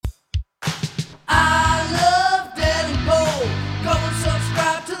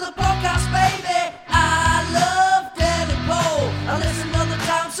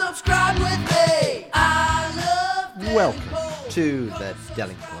to the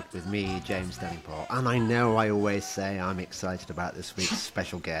Dellingpod with me, James Dellingpod. And I know I always say I'm excited about this week's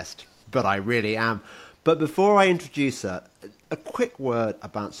special guest, but I really am. But before I introduce her, a quick word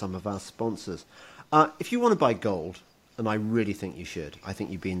about some of our sponsors. If you want to buy gold, and I really think you should, I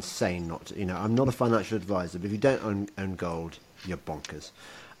think you'd be insane not to. I'm not a financial advisor, but if you don't own gold, you're bonkers.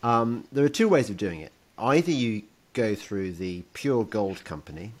 There are two ways of doing it. Either you go through the Pure Gold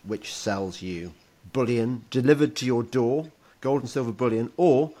Company, which sells you bullion delivered to your door, gold and silver bullion,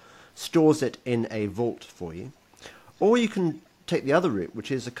 or stores it in a vault for you. Or you can take the other route, which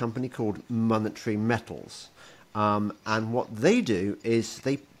is a company called Monetary Metals. And what they do is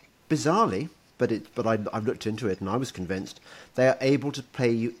they, bizarrely, but I've looked into it and I was convinced, they are able to pay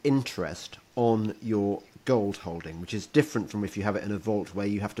you interest on your gold holding, which is different from if you have it in a vault where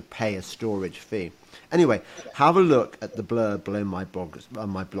you have to pay a storage fee. Anyway, have a look at the blurb below my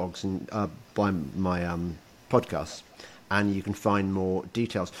blogs and by my podcasts, and you can find more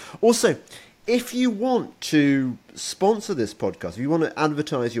details. Also, if you want to sponsor this podcast, if you want to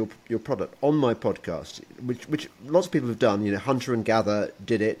advertise your product on my podcast, which lots of people have done, Hunter and Gather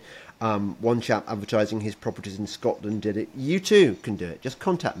did it. One chap advertising his properties in Scotland did it. You too can do it. Just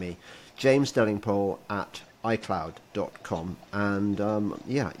contact me, jamesdellingpole@icloud.com, and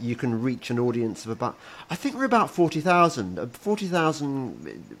you can reach an audience of about, I think we're about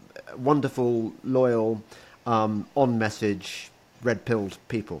 40,000 wonderful, loyal, on-message, red-pilled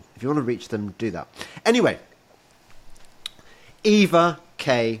people. If you want to reach them, do that. Anyway, Eva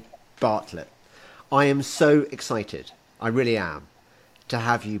K Bartlett, I am so excited, I really am, to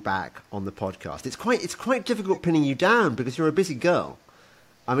have you back on the podcast. It's quite difficult pinning you down because you're a busy girl.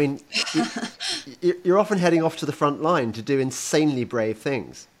 I mean, you're often heading off to the front line to do insanely brave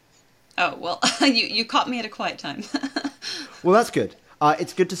things. Oh, well, you caught me at a quiet time. Well, that's good.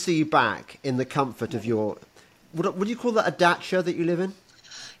 It's good to see you back in the comfort of your... What do you call that, a dacha that you live in?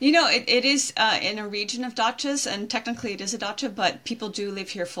 It is in a region of dachas, and technically it is a dacha, but people do live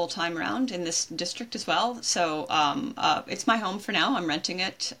here full-time around in this district as well. So it's my home for now. I'm renting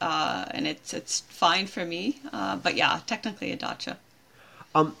it, and it's fine for me. But yeah, technically a dacha.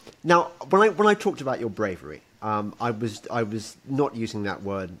 Now, when I talked about your bravery, I was not using that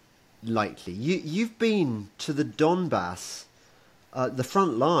word lightly. You've been to the Donbass, the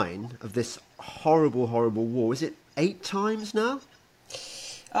front line of this horrible war. Is it 8 times now?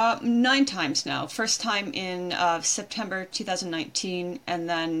 9 times now. First time in September 2019, and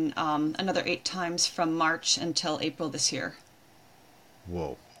then another 8 times from March until April this year.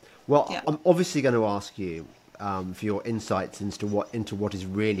 Whoa. Well, Yeah. I'm obviously going to ask you for your insights into what is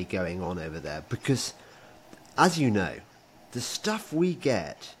really going on over there, because, as you know, the stuff we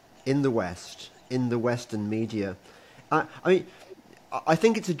get in the West, in the Western media, I mean, I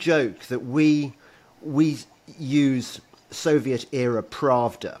think it's a joke that we use Soviet-era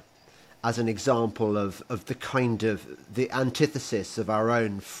Pravda as an example of the kind of the antithesis of our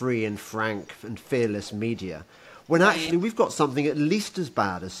own free and frank and fearless media, when actually we've got something at least as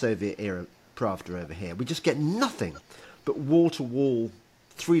bad as Soviet-era Pravda over here. We just get nothing but wall-to-wall,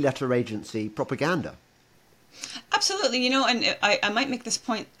 3-letter agency propaganda. Absolutely, and I might make this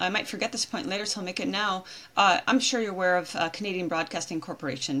point, I might forget this point later, so I'll make it now. I'm sure you're aware of Canadian Broadcasting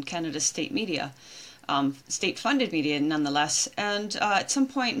Corporation, Canada's state media. State-funded media, nonetheless. And at some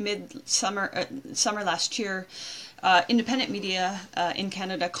point summer last year, independent media in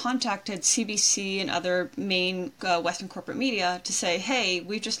Canada contacted CBC and other main Western corporate media to say, hey,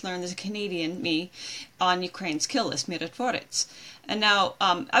 we've just learned there's a Canadian, me, on Ukraine's kill list, Mirotvorets. And now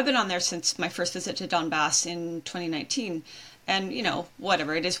I've been on there since my first visit to Donbass in 2019. And,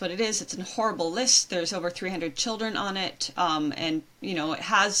 whatever, it is what it is. It's a horrible list. There's over 300 children on it. And, it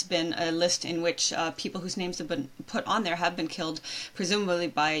has been a list in which people whose names have been put on there have been killed, presumably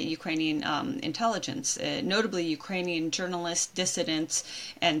by Ukrainian intelligence, notably Ukrainian journalists, dissidents,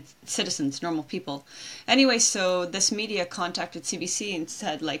 and citizens, normal people. Anyway, so this media contacted CBC and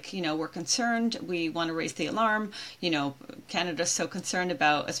said, we're concerned. We want to raise the alarm. Canada's so concerned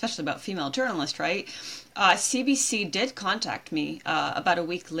especially about female journalists, right? CBC did contact me about a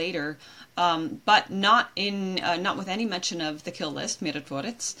week later, but not with any mention of the kill list,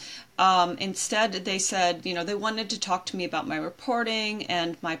 Mirotvorets. Instead, they said, they wanted to talk to me about my reporting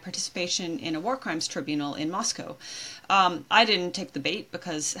and my participation in a war crimes tribunal in Moscow. I didn't take the bait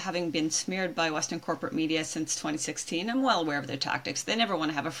because, having been smeared by Western corporate media since 2016, I'm well aware of their tactics. They never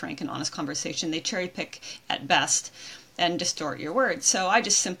want to have a frank and honest conversation. They cherry pick at best and distort your words. So I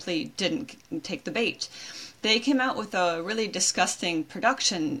just simply didn't take the bait. They came out with a really disgusting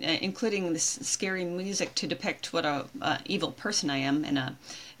production, including this scary music to depict what a evil person I am in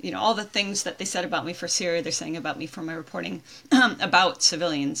all the things that they said about me for Syria, they're saying about me for my reporting about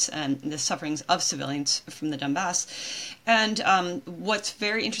civilians and the sufferings of civilians from the Donbass. And what's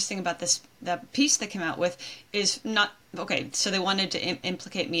very interesting about that piece they came out with is not, okay, so they wanted to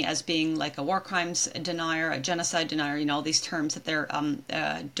implicate me as being like a war crimes denier, a genocide denier, all these terms that they're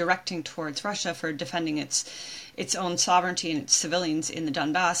directing towards Russia for defending its own sovereignty and its civilians in the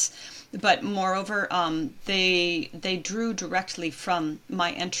Donbass. But moreover, they drew directly from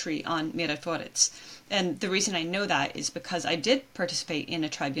my entry on Mirotvorets. And the reason I know that is because I did participate in a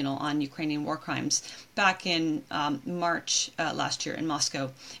tribunal on Ukrainian war crimes back in March last year in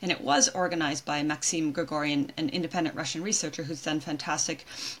Moscow. And it was organized by Maxim Grigoryan, an independent Russian researcher who's done fantastic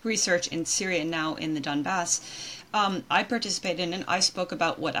research in Syria and now in the Donbass. I participated in it. I spoke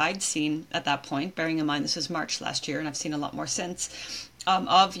about what I'd seen at that point, bearing in mind this was March last year, and I've seen a lot more since,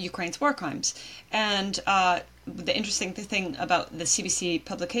 of Ukraine's war crimes. And the interesting thing about the CBC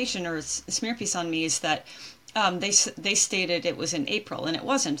publication or smear piece on me is that they stated it was in April, and it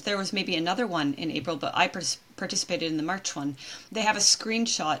wasn't. There was maybe another one in April, but I participated in the March one. They have a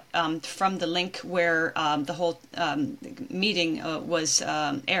screenshot from the link where the whole meeting was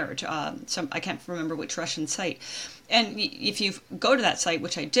aired. So I can't remember which Russian site. And if you go to that site,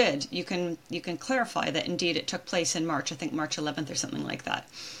 which I did, you can clarify that indeed it took place in March. I think March 11th or something like that.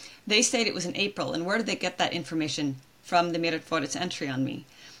 They state it was in April, and where did they get that information from? The Mirotvorets entry on me.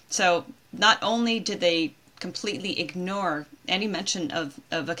 So not only did they completely ignore any mention of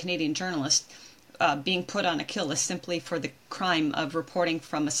a Canadian journalist being put on a kill list simply for the crime of reporting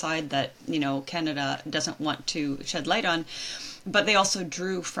from a side that Canada doesn't want to shed light on, but they also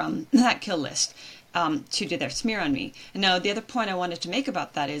drew from that kill list to do their smear on me. And now the other point I wanted to make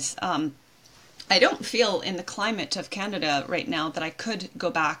about that is I don't feel in the climate of Canada right now that I could go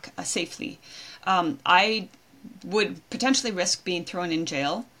back safely. I would potentially risk being thrown in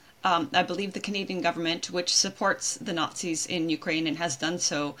jail. I believe the Canadian government, which supports the Nazis in Ukraine and has done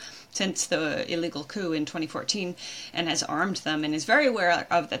so since the illegal coup in 2014 and has armed them and is very aware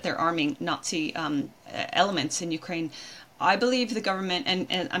of that they're arming Nazi elements in Ukraine. I believe the government,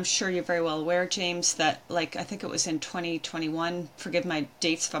 and I'm sure you're very well aware, James, that I think it was in 2021, forgive my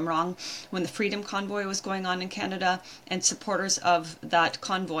dates if I'm wrong, when the Freedom Convoy was going on in Canada, and supporters of that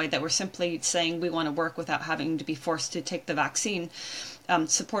convoy that were simply saying we want to work without having to be forced to take the vaccine,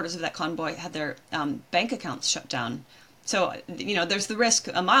 supporters of that convoy had their bank accounts shut down. So, there's the risk,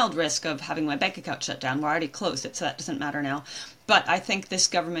 a mild risk of having my bank account shut down. We're already closed it, so that doesn't matter now. But I think this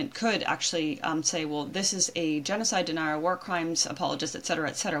government could actually say, well, this is a genocide denier, war crimes apologist, et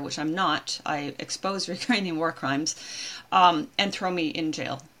cetera, which I'm not. I expose Ukrainian war crimes, and throw me in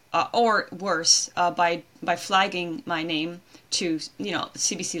jail. Or worse, by flagging my name to,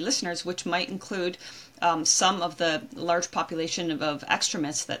 CBC listeners, which might include some of the large population of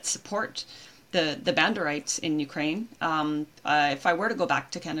extremists that support the Banderites in Ukraine. If I were to go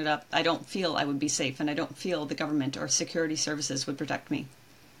back to Canada, I don't feel I would be safe, and I don't feel the government or security services would protect me.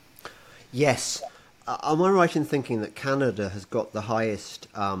 Yes. Am I right in thinking that Canada has got the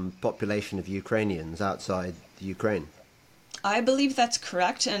highest population of Ukrainians outside the Ukraine? I believe that's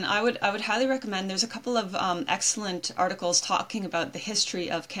correct, and I would highly recommend. There's a couple of excellent articles talking about the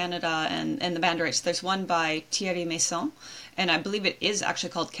history of Canada and the Banderites. There's one by Thierry Masson, and I believe it is actually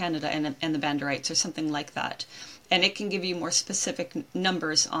called Canada and the Banderites or something like that. And it can give you more specific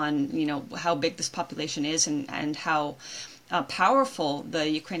numbers on how big this population is and how powerful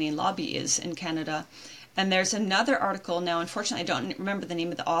the Ukrainian lobby is in Canada. And there's another article now, unfortunately, I don't remember the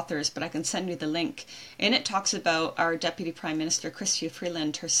name of the authors, but I can send you the link. And it talks about our Deputy Prime Minister, Chrystia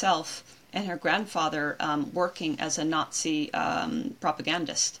Freeland herself, and her grandfather working as a Nazi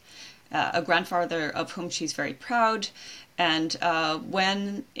propagandist, a grandfather of whom she's very proud. And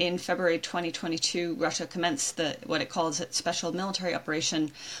when, in February 2022, Russia commenced what it calls its special military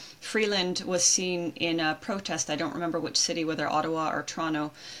operation, Freeland was seen in a protest, I don't remember which city, whether Ottawa or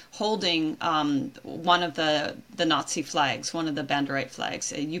Toronto, holding one of the Nazi flags, one of the Banderite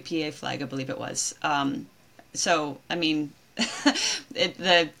flags, a UPA flag, I believe it was. So, I mean,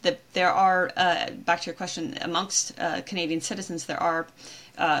 there are, back to your question, amongst Canadian citizens, there are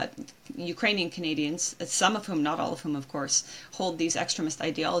Ukrainian Canadians, some of whom, not all of whom, of course, hold these extremist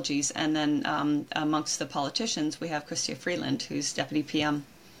ideologies. And then amongst the politicians, we have Chrystia Freeland, who's Deputy PM.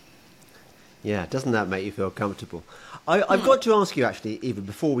 Yeah, doesn't that make you feel comfortable? I've got to ask you, actually, Eva,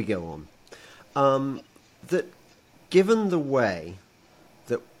 before we go on, that given the way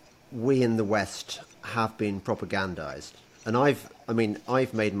that we in the West have been propagandized, and I've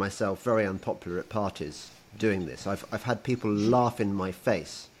made myself very unpopular at parties doing this. I've had people laugh in my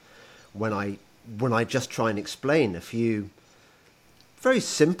face when I just try and explain a few very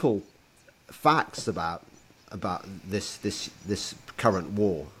simple facts about this current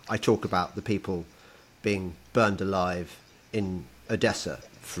war. I talk about the people being burned alive in Odessa,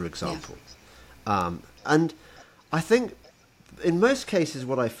 for example. Yeah. And I think in most cases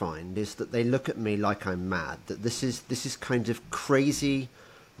what I find is that they look at me like I'm mad, that this is kind of crazy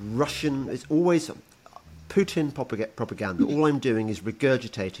Russian, it's always Putin propaganda. All I'm doing is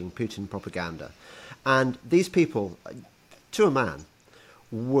regurgitating Putin propaganda. And these people, to a man,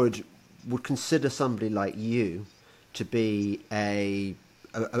 would consider somebody like you to be a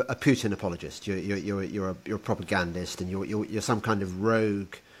Putin apologist. You're a propagandist, and you're some kind of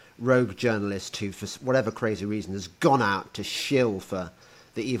rogue journalist who, for whatever crazy reason, has gone out to shill for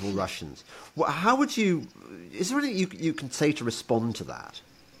the evil Russians. How would you? Is there anything you can say to respond to that?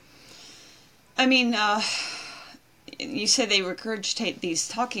 I mean, you say they regurgitate these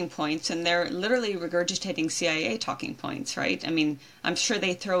talking points, and they're literally regurgitating CIA talking points, right? I mean, I'm sure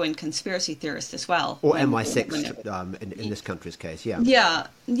they throw in conspiracy theorists as well. Or MI6 in this country's case, yeah.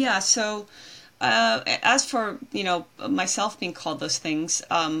 Yeah. So, as for, myself being called those things,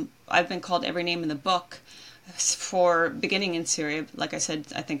 I've been called every name in the book for beginning in Syria. Like I said,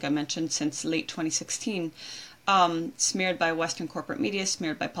 I think I mentioned since late 2016. Smeared by Western corporate media,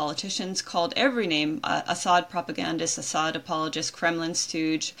 smeared by politicians, called every name, Assad propagandist, Assad apologist, Kremlin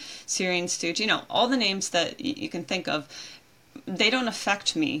stooge, Syrian stooge, all the names that you can think of. They don't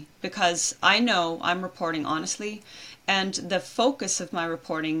affect me because I know I'm reporting honestly, and the focus of my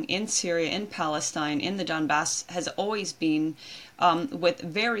reporting in Syria, in Palestine, in the Donbass has always been, with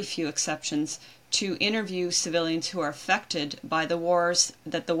very few exceptions, to interview civilians who are affected by the wars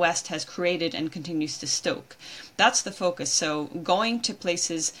that the West has created and continues to stoke. That's the focus. So going to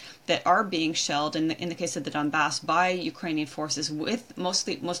places that are being shelled, in the case of the Donbass, by Ukrainian forces,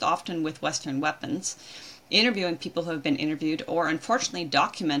 most often with Western weapons, interviewing people who have been interviewed, or unfortunately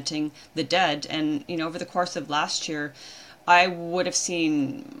documenting the dead. And, over the course of last year, I would have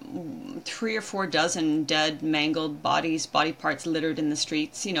seen 3 or 4 dozen dead, mangled bodies, body parts littered in the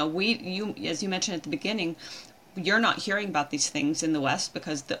streets. As you mentioned at the beginning, you're not hearing about these things in the West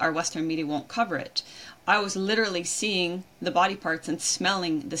because our Western media won't cover it. I was literally seeing the body parts and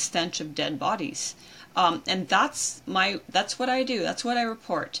smelling the stench of dead bodies. And that's what I do. That's what I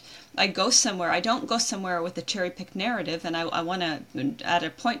report. I go somewhere. I don't go somewhere with a cherry-picked narrative, and I want to add a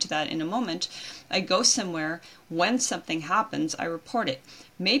point to that in a moment. I go somewhere when something happens, I report it.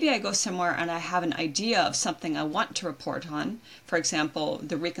 Maybe I go somewhere and I have an idea of something I want to report on. For example,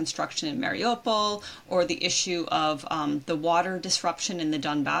 the reconstruction in Mariupol, or the issue of the water disruption in the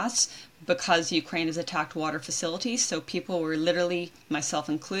Donbass, because Ukraine has attacked water facilities. So people were literally, myself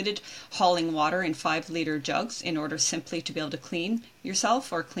included, hauling water in 5-liter jugs in order simply to be able to clean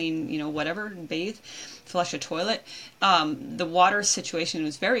yourself or clean, whatever, bathe, flush a toilet. The water situation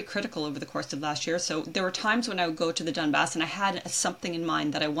was very critical over the course of last year. So there were times when I would go to the Donbass and I had something in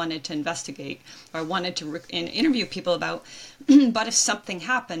mind that I wanted to investigate, or I wanted to interview people about. But if something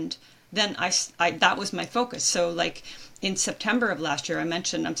happened, then I that was my focus. So like in September of last year, I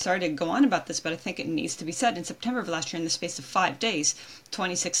mentioned, I'm sorry to go on about this, but I think it needs to be said. In September of last year, in the space of 5 days,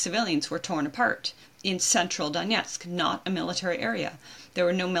 26 civilians were torn apart in central Donetsk, not a military area. There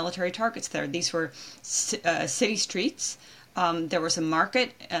were no military targets there. These were city streets. There was a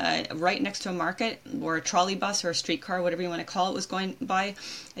market right next to a market where a trolley bus or a streetcar, whatever you want to call it, was going by.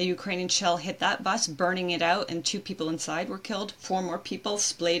 A Ukrainian shell hit that bus, burning it out, and 2 people inside were killed. 4 more people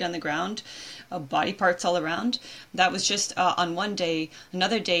splayed on the ground, body parts all around. That was just on one day.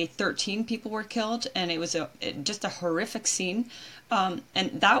 Another day, 13 people were killed, and it was just a horrific scene. And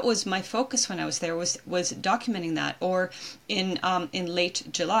that was my focus when I was there, was documenting that. Or in late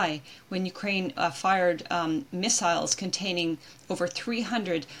July, when Ukraine fired missiles containing over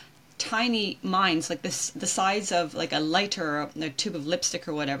 300 tiny mines, like the size of like a lighter or a tube of lipstick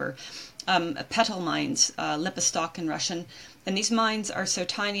or whatever, petal mines, Lipstock in Russian. And these mines are so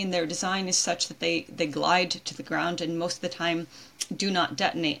tiny, and their design is such that they glide to the ground, and most of the time do not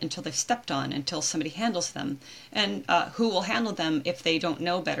detonate until they've stepped on, until somebody handles them. And who will handle them if they don't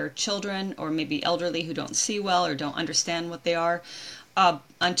know better? Children, or maybe elderly who don't see well or don't understand what they are.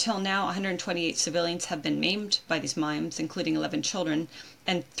 Until now, 128 civilians have been maimed by these mines, including 11 children,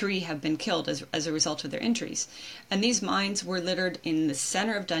 and 3 have been killed as a result of their injuries. And these mines were littered in the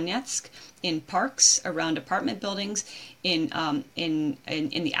center of Donetsk, in parks, around apartment buildings, in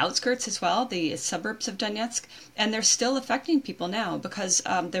the outskirts as well, the suburbs of Donetsk, and they're still affecting people now because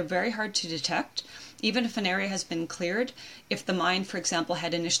they're very hard to detect. even if an area has been cleared, if the mine, for example,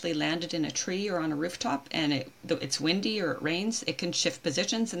 had initially landed in a tree or on a rooftop and it's windy or it rains, it can shift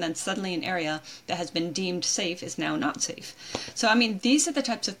positions, and then suddenly an area that has been deemed safe is now not safe. So, I mean, these are the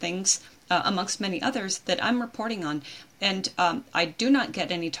types of things, amongst many others, that I'm reporting on. And I do not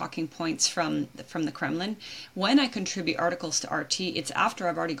get any talking points from the Kremlin. When I contribute articles to RT, it's after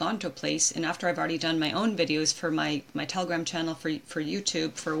I've already gone to a place and after I've already done my own videos for my Telegram channel, for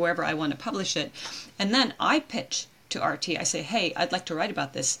YouTube, for wherever I want to publish it. And then I pitch to RT. I say, hey, I'd like to write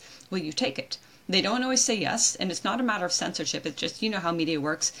about this. Will you take it? They don't always say yes, and it's not a matter of censorship. It's just, you know how media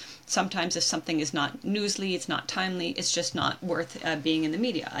works. Sometimes if something is not newsly, it's not timely, it's just not worth being in the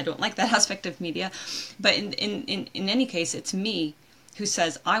media. I don't like that aspect of media. But in any case, it's me who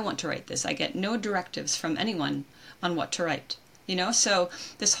says, I want to write this. I get no directives from anyone on what to write. You know, so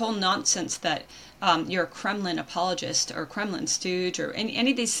this whole nonsense that you're a Kremlin apologist or Kremlin stooge or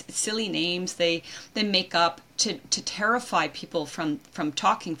any of these silly names they make up to terrify people from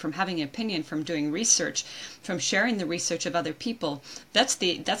talking, from having an opinion, from doing research, from sharing the research of other people. That's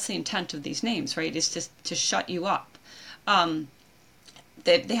the intent of these names, right? Is to shut you up.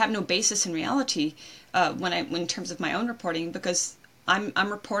 They have no basis in reality in terms of my own reporting, because I'm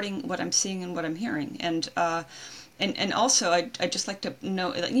reporting what I'm seeing and what I'm hearing. And also, I'd just like to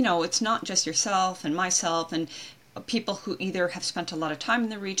know, you know, it's not just yourself and myself and people who either have spent a lot of time in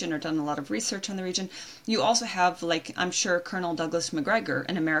the region or done a lot of research on the region. You also have, like, I'm sure Colonel Douglas McGregor,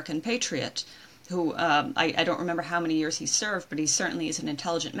 an American patriot, who I don't remember how many years he served, but he certainly is an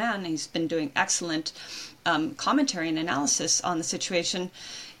intelligent man. He's been doing excellent commentary and analysis on the situation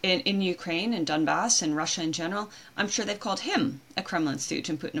in Ukraine and Donbass and Russia in general. I'm sure they've called him a Kremlin stooge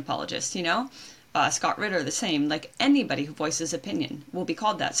and Putin apologist, you know? Scott Ritter, the same. Like, anybody who voices opinion will be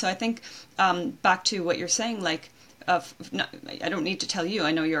called that. So I think back to what you're saying, like, I don't need to tell you,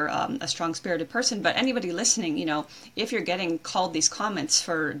 I know you're a strong-spirited person, but anybody listening, you know, if you're getting called these comments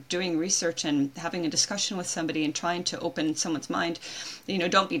for doing research and having a discussion with somebody and trying to open someone's mind, you know,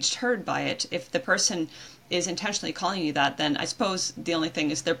 don't be deterred by it. If the person is intentionally calling you that, then I suppose the only thing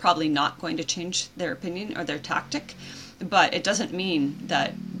is they're probably not going to change their opinion or their tactic. But it doesn't mean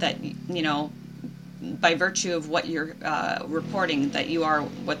that you know, by virtue of what you're reporting, that you are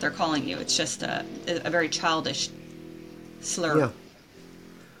what they're calling you. It's just a very childish slur.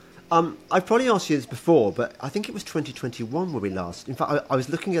 Yeah. I've probably asked you this before, but I think it was 2021 where we last. In fact, I was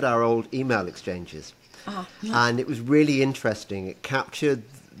looking at our old email exchanges, and it was really interesting. It captured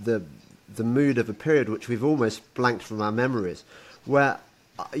the mood of a period which we've almost blanked from our memories, where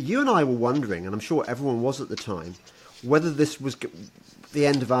you and I were wondering, and I'm sure everyone was at the time, whether this was the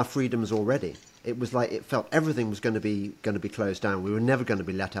end of our freedoms already. It was like it felt everything was going to be closed down. We were never going to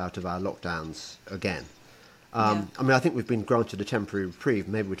be let out of our lockdowns again. I mean, I think we've been granted a temporary reprieve.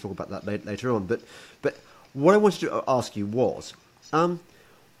 Maybe we'll talk about that later on. But what I wanted to ask you was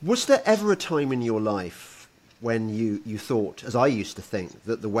there ever a time in your life when you thought, as I used to think,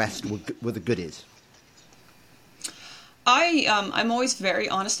 that the West were the goodies? I'm always very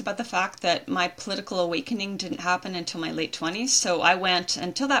honest about the fact that my political awakening didn't happen until my late 20s. So I went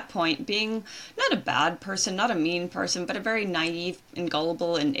until that point being not a bad person, not a mean person, but a very naive and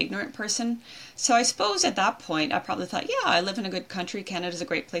gullible and ignorant person. So I suppose at that point I probably thought, yeah, I live in a good country. Canada's a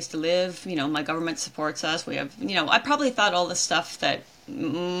great place to live. You know, my government supports us. We have, you know, I probably thought all the stuff that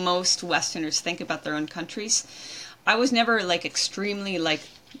most Westerners think about their own countries. I was never like extremely like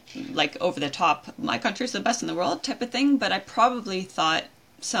over the top, my country's the best in the world type of thing, but I probably thought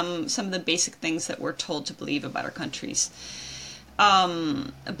some of the basic things that we're told to believe about our countries.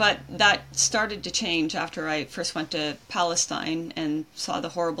 But that started to change after I first went to Palestine and saw the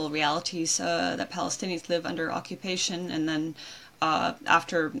horrible realities that Palestinians live under occupation, and then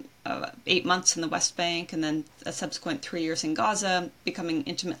after 8 months in the West Bank and then a subsequent 3 years in Gaza, becoming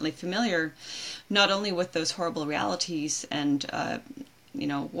intimately familiar not only with those horrible realities and you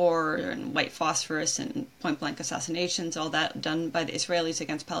know, war and white phosphorus and point-blank assassinations, all that done by the Israelis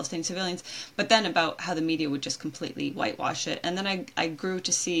against Palestinian civilians, but then about how the media would just completely whitewash it. And then I grew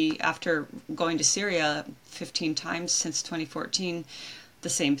to see, after going to Syria 15 times since 2014, the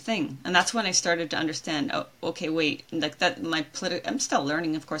same thing. And that's when I started to understand, oh, okay, wait, like that, I'm still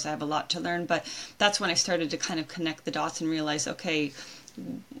learning, of course, I have a lot to learn, but that's when I started to kind of connect the dots and realize, okay,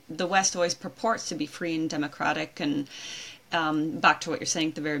 the West always purports to be free and democratic, and back to what you're saying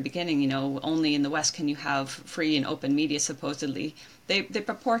at the very beginning, you know, only in the West can you have free and open media, supposedly. They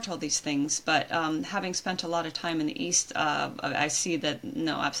purport all these things, but having spent a lot of time in the East, I see that,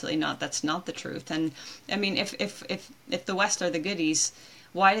 no, absolutely not. That's not the truth. And, I mean, if the West are the goodies,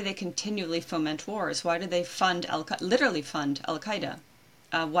 why do they continually foment wars? Why do they literally fund Al-Qaeda?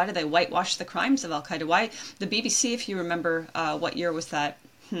 why do they whitewash the crimes of Al Qaeda? Why the BBC, if you remember, what year was that?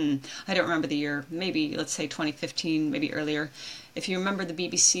 I don't remember the year. Maybe let's say 2015, maybe earlier. If you remember, the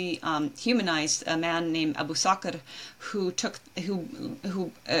BBC humanized a man named Abu Sakr,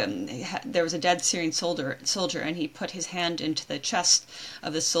 there was a dead Syrian soldier, and he put his hand into the chest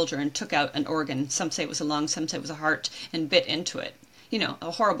of the soldier and took out an organ. Some say it was a lung, some say it was a heart, and bit into it. You know,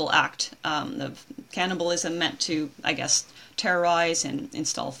 a horrible act of cannibalism meant to, I guess, terrorize and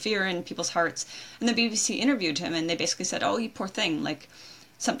install fear in people's hearts. And the BBC interviewed him, and they basically said, "Oh, you poor thing, like,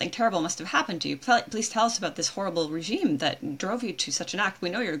 something terrible must have happened to you. Please tell us about this horrible regime that drove you to such an act. We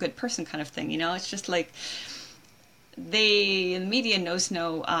know you're a good person," kind of thing. You know, it's just like the media knows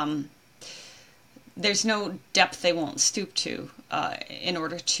there's no depth they won't stoop to in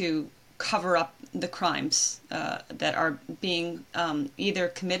order to cover up the crimes that are being either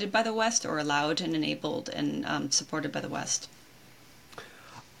committed by the West or allowed and enabled and supported by the West.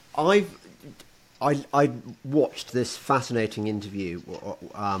 I watched this fascinating interview,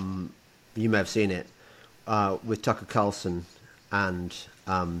 you may have seen it, with Tucker Carlson and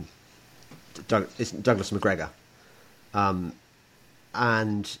Douglas McGregor.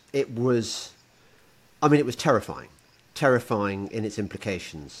 And it was terrifying in its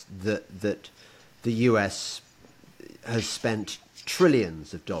implications that the US has spent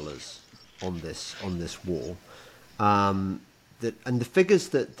trillions of dollars on this war. And the figures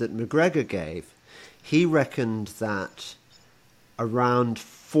that McGregor gave, he reckoned that around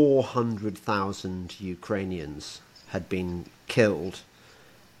 400,000 Ukrainians had been killed,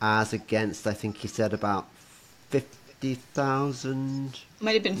 as against, I think he said, about 50,000.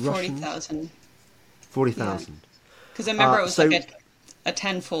 Might have been 40,000. 40,000. Because I remember it was like a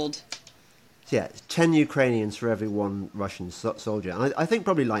tenfold. Yeah, 10 Ukrainians for every one Russian soldier. And I think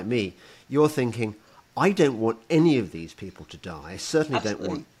probably like me, you're thinking, I don't want any of these people to die. I certainly Absolutely.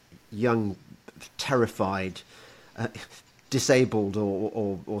 don't want young, terrified, disabled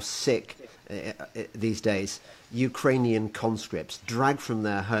or sick these days Ukrainian conscripts dragged from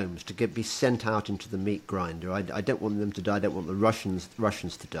their homes to be sent out into the meat grinder. I don't want them to die. I don't want the Russians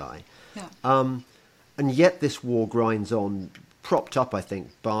to die. Yeah. And yet this war grinds on, propped up, I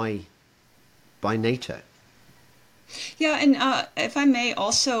think, by NATO. Yeah, and if I may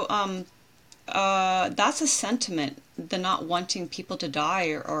also, that's a sentiment, the not wanting people to die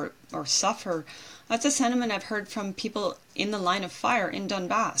or suffer. That's a sentiment I've heard from people in the line of fire in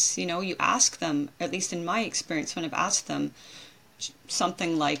Donbass. You know, you ask them, at least in my experience, when I've asked them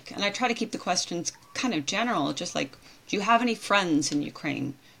something like, and I try to keep the questions kind of general, just like, do you have any friends in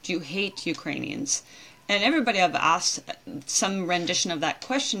Ukraine? Do you hate Ukrainians? And everybody I've asked some rendition of that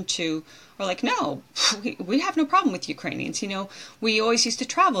question to are like, no, we have no problem with Ukrainians. You know, we always used to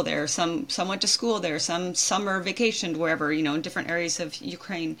travel there. Some went to school there. Some summer vacationed wherever, you know, in different areas of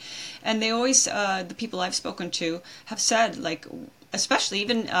Ukraine. And they always, the people I've spoken to have said, like, especially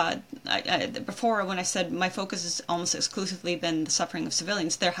even before when I said my focus has almost exclusively been the suffering of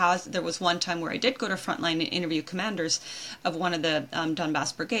civilians, there was one time where I did go to frontline and interview commanders of one of the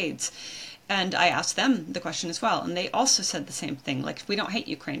Donbass brigades. And I asked them the question as well, and they also said the same thing. Like, we don't hate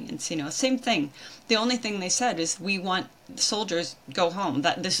Ukrainians, you know, same thing. The only thing they said is, we want the soldiers go home.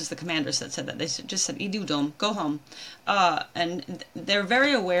 This is the commanders that said that. They just said, "Idu dom, go home." And they're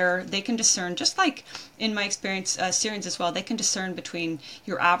very aware. They can discern, just like in my experience, Syrians as well. They can discern between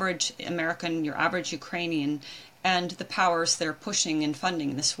your average American, your average Ukrainian, and the powers that are pushing and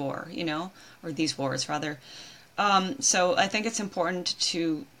funding this war, you know, or these wars rather. So I think it's important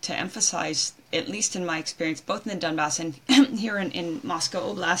to emphasize, at least in my experience, both in the Donbass and here in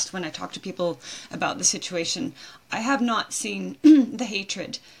Moscow Oblast, when I talk to people about the situation, I have not seen the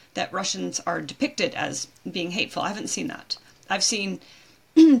hatred that Russians are depicted as being hateful. I haven't seen that. I've seen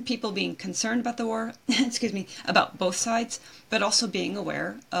people being concerned about the war, about both sides, but also being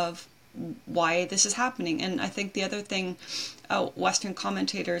aware of why this is happening. And I think the other thing Western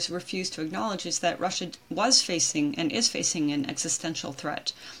commentators refuse to acknowledge is that Russia was facing and is facing an existential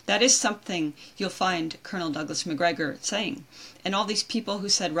threat. That is something you'll find Colonel Douglas McGregor saying. And all these people who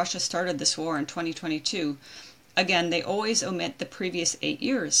said Russia started this war in 2022, again, they always omit the previous 8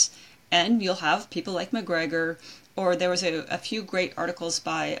 years. And you'll have people like McGregor, or there was a few great articles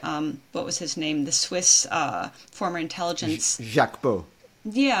by, what was his name, the Swiss former intelligence... Jacques Beau.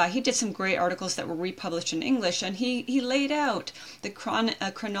 Yeah, he did some great articles that were republished in English, and he laid out the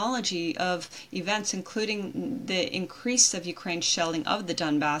chronology of events, including the increase of Ukraine's shelling of the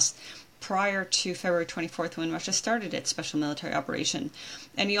Donbass prior to February 24th, when Russia started its special military operation.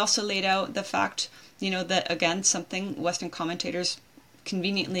 And he also laid out the fact, you know, that, again, something Western commentators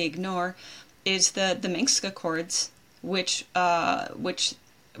conveniently ignore, is the Minsk Accords which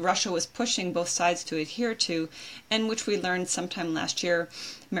Russia was pushing both sides to adhere to, and which we learned sometime last year.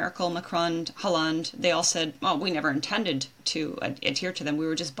 Merkel, Macron, Hollande, they all said, well, we never intended to adhere to them. We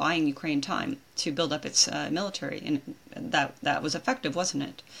were just buying Ukraine time to build up its military, and that was effective, wasn't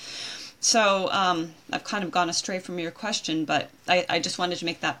it? So I've kind of gone astray from your question, but I just wanted to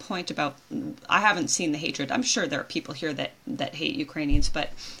make that point about, I haven't seen the hatred. I'm sure there are people here that hate Ukrainians, but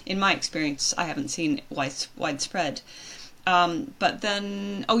in my experience, I haven't seen widespread. But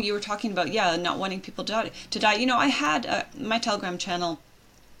then, you were talking about, not wanting people to die. You know, I had my Telegram channel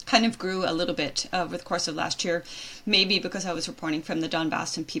kind of grew a little bit over the course of last year, maybe because I was reporting from the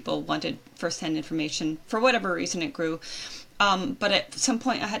Donbass and people wanted firsthand information. For whatever reason, it grew. But at some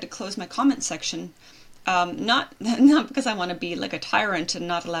point, I had to close my comment section, not because I want to be like a tyrant and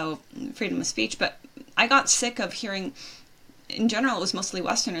not allow freedom of speech, but I got sick of hearing. In general, it was mostly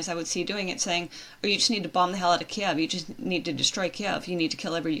Westerners I would see doing it, saying, "Oh, you just need to bomb the hell out of Kiev. You just need to destroy Kiev. You need to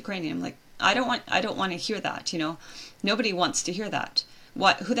kill every Ukrainian." I'm like, I don't want to hear that. You know, nobody wants to hear that.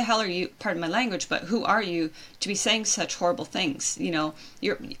 Who the hell are you? Pardon my language, but who are you to be saying such horrible things? You know,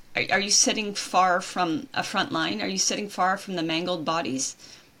 are you sitting far from a front line? Are you sitting far from the mangled bodies,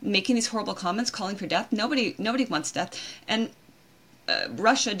 making these horrible comments, calling for death? Nobody wants death, and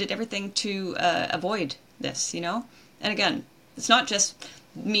Russia did everything to avoid this. You know, and again. It's not just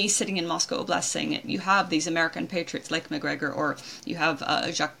me sitting in Moscow Oblast saying it. You have these American patriots like McGregor, or you have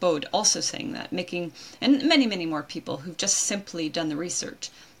Jacques Baud also saying that, and many, many more people who've just simply done the research,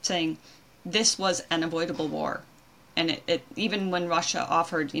 saying this was an avoidable war. And it even when Russia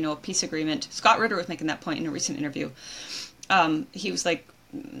offered, a peace agreement, Scott Ritter was making that point in a recent interview. He was like,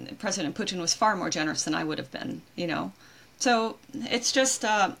 President Putin was far more generous than I would have been, So it's just,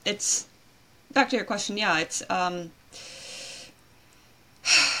 it's, back to your question,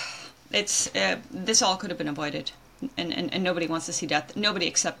 this all could have been avoided, and nobody wants to see death. Nobody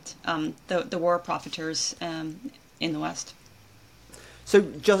except the war profiteers in the West. So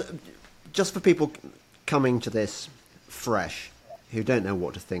just for people coming to this fresh, who don't know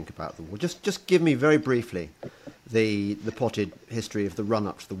what to think about the war, just give me very briefly the potted history of the run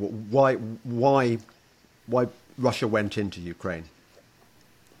up to the war. Why Russia went into Ukraine?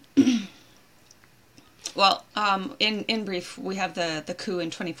 Well, in brief, we have the coup in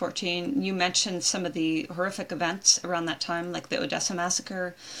 2014. You mentioned some of the horrific events around that time, like the Odessa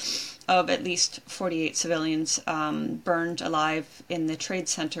massacre of at least 48 civilians burned alive in the trade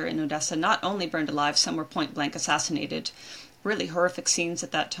center in Odessa. Not only burned alive, some were point blank assassinated. Really horrific scenes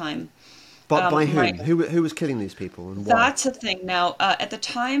at that time. But by whom? Who was killing these people and why? That's the thing. Now, at the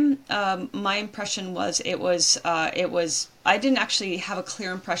time, my impression was it was. I didn't actually have a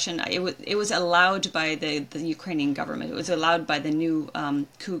clear impression. It was allowed by the Ukrainian government. It was allowed by the new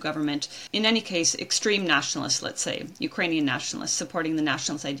coup government. In any case, extreme nationalists, let's say, Ukrainian nationalists, supporting the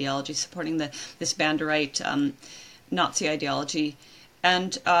nationalist ideology, supporting this Banderite Nazi ideology.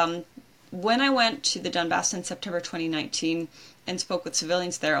 And when I went to the Donbass in September 2019 and spoke with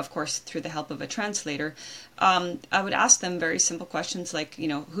civilians there, of course, through the help of a translator, I would ask them very simple questions like,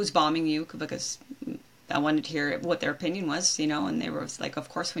 who's bombing you? Because I wanted to hear what their opinion was, and they were like, of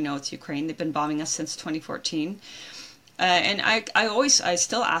course we know it's Ukraine. They've been bombing us since 2014. And I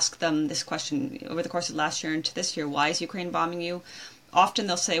still ask them this question over the course of last year into this year, why is Ukraine bombing you? Often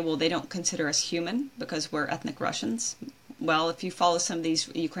they'll say, well, they don't consider us human because we're ethnic Russians. Well, if you follow some of these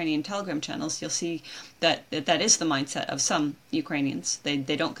Ukrainian Telegram channels, you'll see that is the mindset of some Ukrainians. They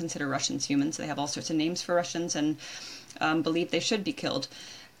don't consider Russians humans. They have all sorts of names for Russians and believe they should be killed.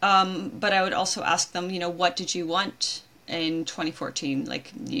 But I would also ask them, what did you want in 2014?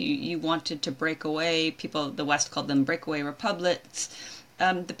 Like, you wanted to break away. People, the West called them breakaway republics.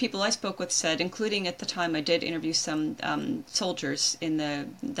 The people I spoke with said, including at the time I did interview some soldiers in the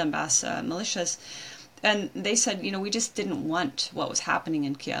Donbass militias, and they said, we just didn't want what was happening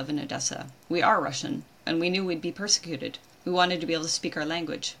in Kiev and Odessa. We are Russian, and we knew we'd be persecuted. We wanted to be able to speak our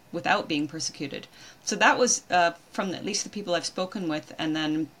language without being persecuted. So that was from at least the people I've spoken with, and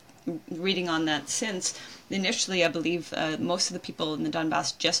then reading on that since. Initially, I believe most of the people in the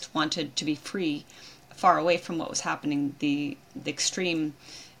Donbass just wanted to be free, far away from what was happening, the extreme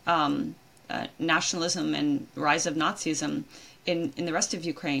nationalism and rise of Nazism in the rest of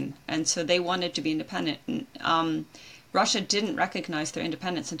Ukraine. And so they wanted to be independent. And, Russia didn't recognize their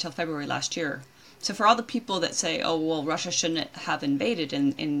independence until February last year. So for all the people that say, oh, well, Russia shouldn't have invaded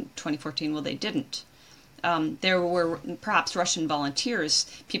in 2014, well, they didn't. There were perhaps Russian volunteers,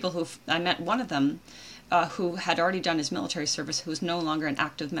 people who, I met one of them, who had already done his military service, who was no longer an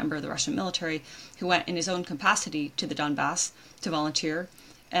active member of the Russian military, who went in his own capacity to the Donbass to volunteer.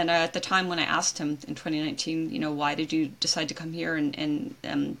 And at the time when I asked him in 2019, why did you decide to come here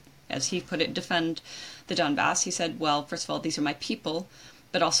and as he put it, defend the Donbass, he said, well, first of all, these are my people,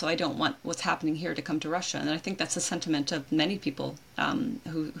 but also I don't want what's happening here to come to Russia. And I think that's the sentiment of many people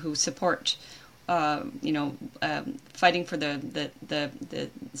who support, fighting for the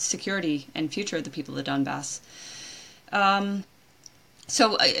security and future of the people of the Donbass.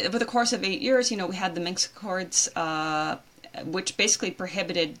 So over the course of 8 years, we had the Minsk Accords, which basically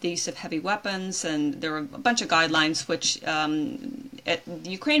prohibited the use of heavy weapons, and there were a bunch of guidelines which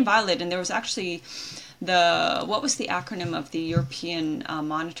Ukraine violated. And there was actually what was the acronym of the European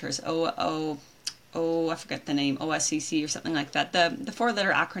monitors? I forget the name, OSCC or something like that. The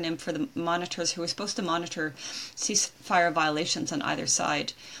four-letter acronym for the monitors who were supposed to monitor ceasefire violations on either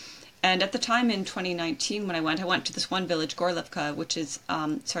side. And at the time in 2019, when I went to this one village, Gorlivka, which is,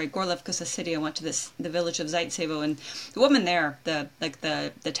 Gorlivka's a city. I went to the village of Zaitsevo, and the woman there,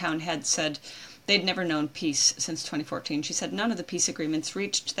 the town head, said they'd never known peace since 2014. She said none of the peace agreements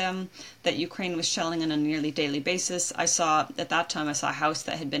reached them, that Ukraine was shelling on a nearly daily basis. At that time, I saw a house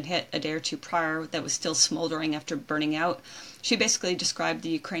that had been hit a day or two prior that was still smoldering after burning out. She basically described the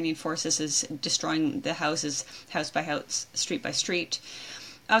Ukrainian forces as destroying the houses, house by house, street by street.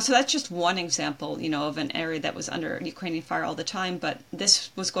 So that's just one example, of an area that was under Ukrainian fire all the time. But this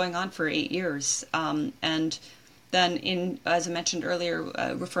was going on for 8 years. And then, as I mentioned earlier,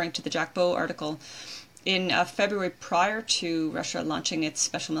 referring to the Jack Bowe article, in February prior to Russia launching its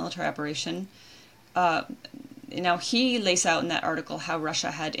special military operation, now he lays out in that article how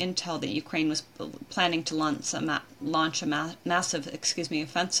Russia had intel that Ukraine was planning to launch a massive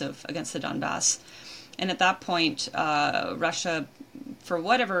offensive against the Donbass. And at that point, Russia, for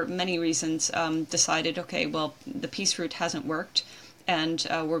whatever many reasons, decided, okay, well, the peace route hasn't worked, and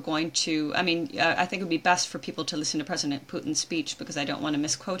we're going to, I think it would be best for people to listen to President Putin's speech, because I don't want to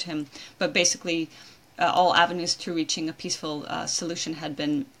misquote him, but basically all avenues to reaching a peaceful solution had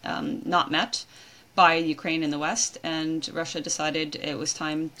been not met by Ukraine in the West, and Russia decided it was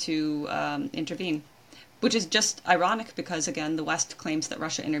time to intervene, which is just ironic because, again, the West claims that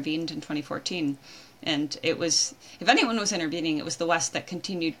Russia intervened in 2014. And it was, if anyone was intervening, it was the West that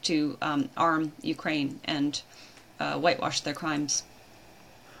continued to arm Ukraine and whitewash their crimes.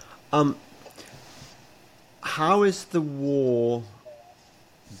 How is the war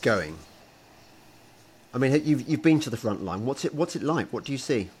going? I mean, you've been to the front line. What's it like? What do you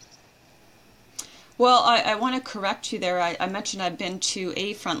see? Well, I want to correct you there. I mentioned I've been to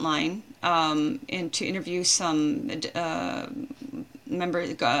a front line and to interview some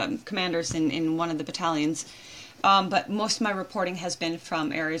commanders in one of the battalions. But most of my reporting has been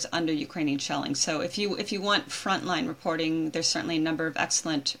from areas under Ukrainian shelling. So if you want frontline reporting, there's certainly a number of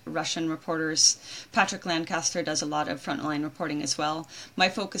excellent Russian reporters. Patrick Lancaster does a lot of frontline reporting as well. My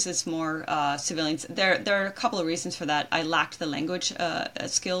focus is more civilians. There are a couple of reasons for that. I lacked the language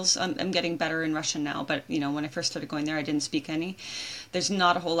skills. I'm getting better in Russian now, but when I first started going there, I didn't speak any. There's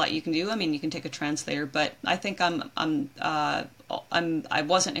not a whole lot you can do. I mean, you can take a translator, but I think I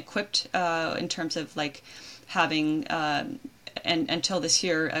wasn't equipped in terms of having and until this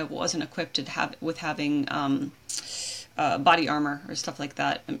year I wasn't equipped with having body armor or stuff like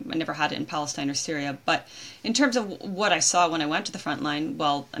that. I never had it in Palestine or Syria. But in terms of what I saw when I went to the front line,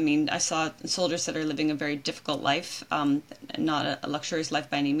 well, I saw soldiers that are living a very difficult life, not a luxurious life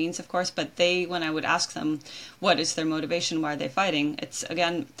by any means, of course, but when I would ask them what is their motivation, why are they fighting, it's,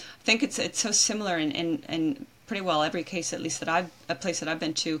 again, I think it's so similar in pretty well every case, at least a place that I've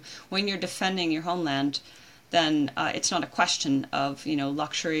been to. When you're defending your homeland, then it's not a question of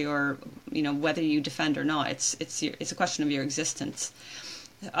luxury or whether you defend or not. It's a question of your existence.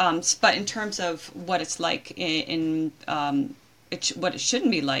 But in terms of what it's like what it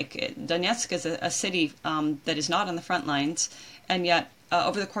shouldn't be like, Donetsk is a city that is not on the front lines, and yet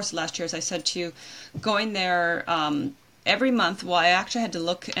over the course of last year, as I said to you, going there every month, I actually had to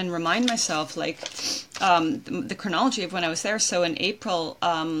look and remind myself, the chronology of when I was there. So in April,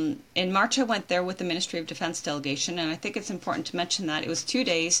 in March, I went there with the Ministry of Defense delegation, and I think it's important to mention that it was 2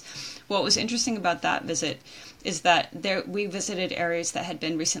 days. What was interesting about that visit is that we visited areas that had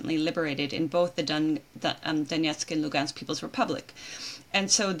been recently liberated in both the Donetsk and Lugansk People's Republic. And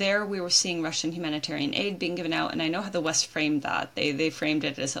so there we were seeing Russian humanitarian aid being given out, and I know how the West framed that. They framed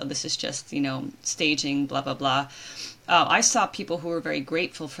it as, oh, this is just, staging, blah, blah, blah. I saw people who were very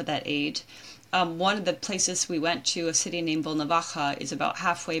grateful for that aid. One of the places we went to, a city named Volnovakha, is about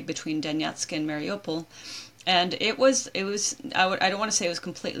halfway between Donetsk and Mariupol. And I don't want to say it was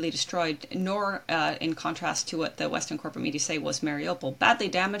completely destroyed, nor in contrast to what the Western corporate media say was Mariupol. Badly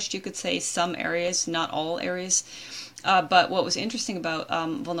damaged, you could say, some areas, not all areas. But what was interesting about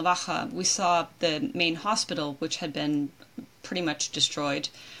Volnovakha, we saw the main hospital, which had been pretty much destroyed.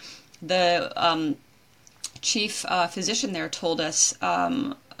 The chief physician there told us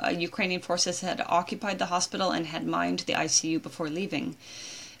Ukrainian forces had occupied the hospital and had mined the ICU before leaving.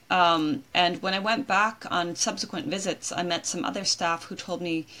 And when I went back on subsequent visits, I met some other staff who told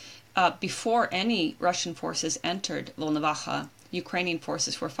me before any Russian forces entered Volnovakha, Ukrainian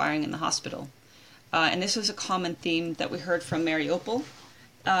forces were firing in the hospital. And this was a common theme that we heard from Mariupol,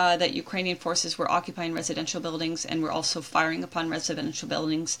 that Ukrainian forces were occupying residential buildings and were also firing upon residential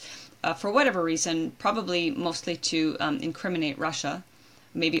buildings for whatever reason, probably mostly to incriminate Russia.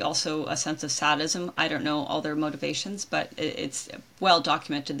 Maybe also a sense of sadism. I don't know all their motivations, but it's well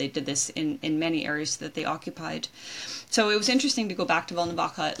documented they did this in many areas that they occupied. So it was interesting to go back to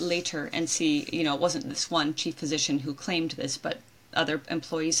Volnovakha later and see, it wasn't this one chief physician who claimed this, but other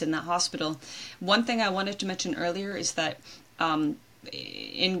employees in that hospital. One thing I wanted to mention earlier is that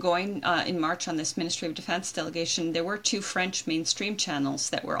in going in March on this Ministry of Defense delegation, there were 2 French mainstream channels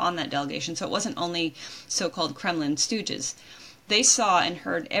that were on that delegation. So it wasn't only so-called Kremlin stooges. They saw and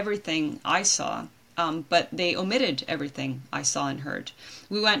heard everything I saw, but they omitted everything I saw and heard.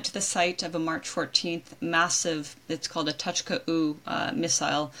 We went to the site of a March 14th massive, it's called a Tuchka-U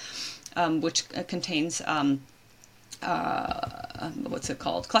missile, which contains,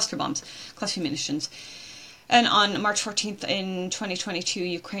 cluster bombs, cluster munitions. And on March 14th in 2022,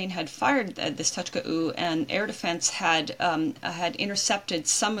 Ukraine had fired this Tuchka-U, and air defense had intercepted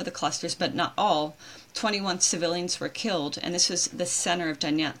some of the clusters, but not all. 21 civilians were killed, and this was the center of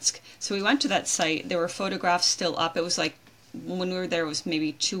Donetsk. So we went to that site. There were photographs still up. It was like, when we were there, it was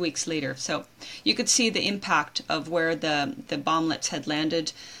maybe 2 weeks later. So you could see the impact of where the bomblets had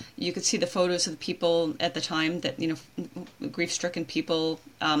landed. You could see the photos of the people at the time, that, grief-stricken people.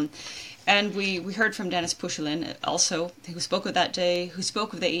 And we heard from Denis Pushilin also, who spoke of that day, who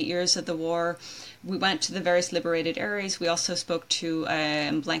spoke of the 8 years of the war. We went to the various liberated areas. We also spoke to,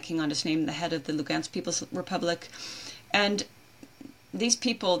 I'm blanking on his name, the head of the Lugansk People's Republic. And these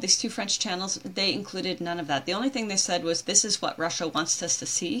people, these 2 French channels, they included none of that. The only thing they said was, this is what Russia wants us to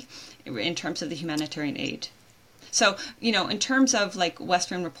see in terms of the humanitarian aid. So, in terms of like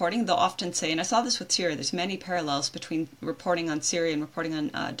Western reporting, they'll often say, and I saw this with Syria, there's many parallels between reporting on Syria and reporting on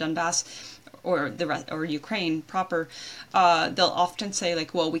Donbass or Ukraine proper. They'll often say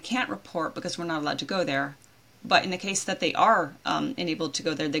like, well, we can't report because we're not allowed to go there. But in the case that they are enabled to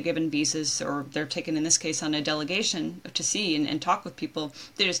go there, they're given visas, or they're taken, in this case, on a delegation to see and talk with people.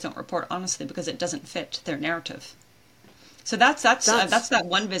 They just don't report honestly because it doesn't fit their narrative. So that's that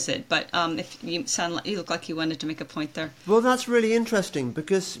one visit. But if you look like you wanted to make a point there. Well, that's really interesting,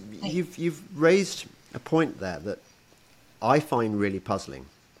 because you've raised a point there that I find really puzzling,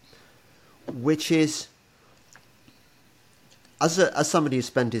 which is, as somebody who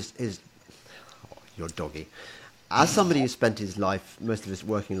spent his your doggy, as somebody who spent his life, most of his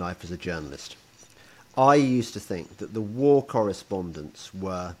working life, as a journalist, I used to think that the war correspondents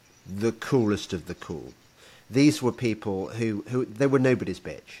were the coolest of the cool. These were people who they were nobody's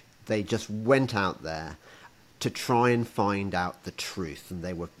bitch. They just went out there to try and find out the truth, and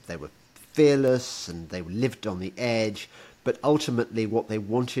they were fearless, and they lived on the edge. But ultimately, what they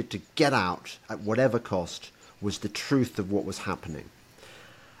wanted to get out at whatever cost was the truth of what was happening.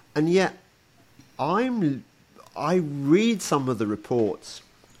 And yet, I read some of the reports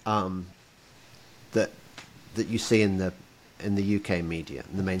that you see in the UK media,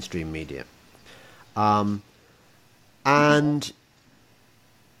 in the mainstream media. And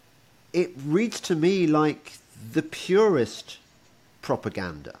it reads to me like the purest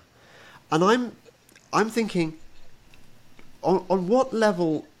propaganda. And I'm thinking, on what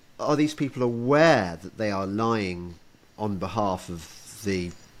level are these people aware that they are lying on behalf of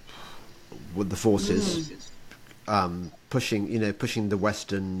the forces pushing the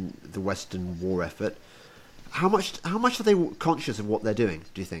Western war effort? How much are they conscious of what they're doing,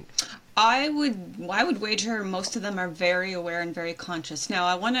 do you think? I would wager most of them are very aware and very conscious. Now,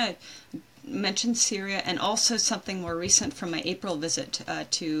 I want to mention Syria, and also something more recent from my April visit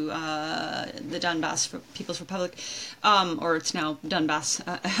to the Donbass People's Republic, or it's now Donbass,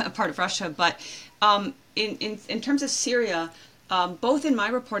 a part of Russia. But in terms of Syria, both in my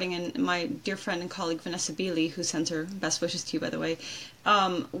reporting and my dear friend and colleague Vanessa Beeley, who sends her best wishes to you, by the way,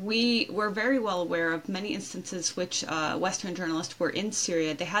 we were very well aware of many instances which Western journalists were in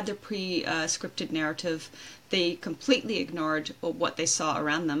Syria. They had their pre-scripted narrative. They completely ignored what they saw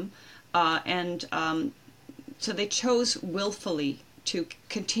around them. And So they chose willfully to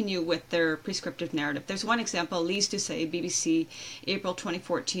continue with their prescriptive narrative. There's one example, Lise Doucet, BBC, April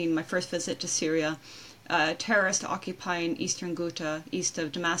 2014, my first visit to Syria. Terrorists occupying eastern Ghouta, east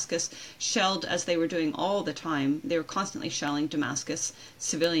of Damascus, shelled as they were doing all the time. They were constantly shelling Damascus,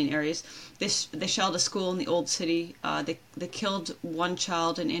 civilian areas. They shelled a school in the old city. They killed one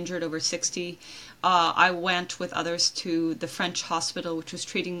child and injured over 60. I went with others to the French hospital, which was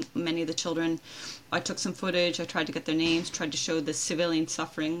treating many of the children. I took some footage. I tried to get their names, tried to show the civilian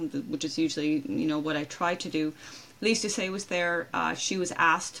suffering, which is usually, what I try to do. Lise Doucet was there. She was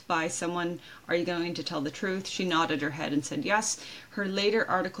asked by someone, "Are you going to tell the truth?" She nodded her head and said yes. Her later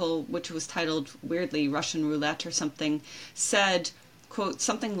article, which was titled, weirdly, Russian Roulette or something, said, quote,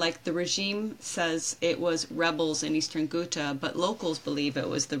 something like, "The regime says it was rebels in eastern Ghouta, but locals believe it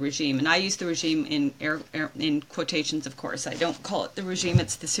was the regime." And I use the regime in quotations, of course. I don't call it the regime,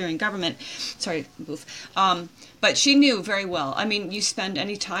 it's the Syrian government. Sorry, Booth. But she knew very well. I mean, you spend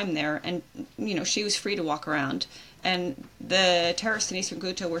any time there, and, she was free to walk around. And the terrorists in eastern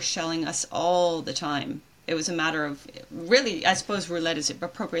Ghouta were shelling us all the time. It was a matter of, really, I suppose roulette is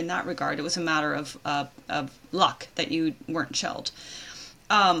appropriate in that regard. It was a matter of luck that you weren't shelled.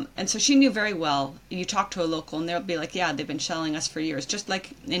 And so she knew very well. You talk to a local and they'll be like, yeah, they've been shelling us for years. Just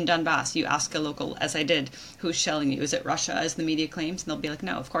like in Donbass, you ask a local, as I did, who's shelling you? Is it Russia, as the media claims? And they'll be like,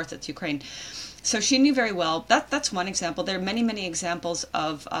 no, of course it's Ukraine. So she knew very well. That's one example. There are many, many examples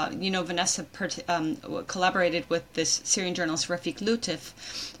of, Vanessa collaborated with this Syrian journalist Rafik Lutif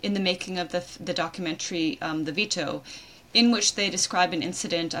in the making of the documentary The Veto, in which they describe an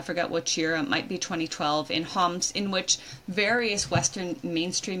incident, I forget which year, it might be 2012, in Homs, in which various Western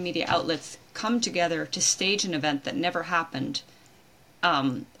mainstream media outlets come together to stage an event that never happened,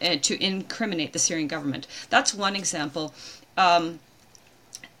 to incriminate the Syrian government. That's one example.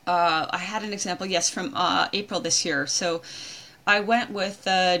 I had an example, yes, from April this year. So I went with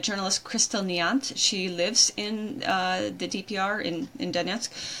journalist Christel Niant. She lives in the DPR in Donetsk.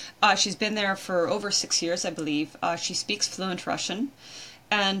 She's been there for over 6 years, I believe. She speaks fluent Russian.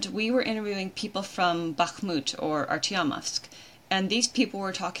 And we were interviewing people from Bakhmut or Artyomovsk. And these people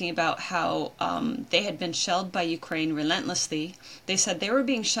were talking about how they had been shelled by Ukraine relentlessly. They said they were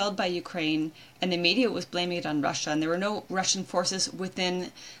being shelled by Ukraine, and the media was blaming it on Russia. And there were no Russian forces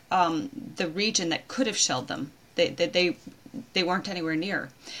within the region that could have shelled them. They weren't anywhere near.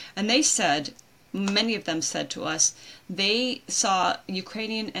 And they said, many of them said to us, they saw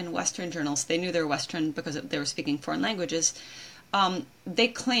Ukrainian and Western journalists. They knew they were Western because they were speaking foreign languages. They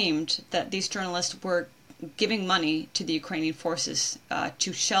claimed that these journalists were giving money to the Ukrainian forces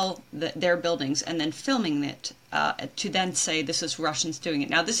to shell their buildings and then filming it to then say this is Russians doing it.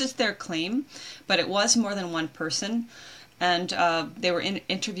 Now, this is their claim, but it was more than one person, and they were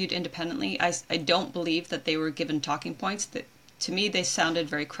interviewed independently. I don't believe that they were given talking points. That, to me, they sounded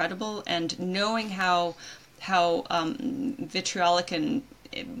very credible, and knowing how vitriolic and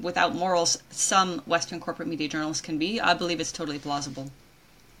without morals some Western corporate media journalists can be, I believe it's totally plausible.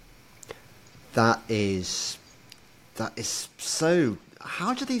 That is so...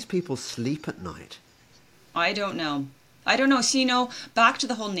 How do these people sleep at night? I don't know. See, back to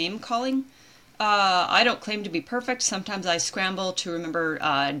the whole name calling. I don't claim to be perfect. Sometimes I scramble to remember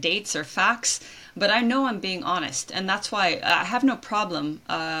dates or facts, but I know I'm being honest. And that's why I have no problem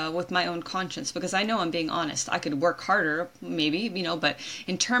with my own conscience, because I know I'm being honest. I could work harder, maybe, but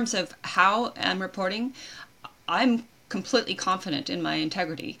in terms of how I'm reporting, I'm completely confident in my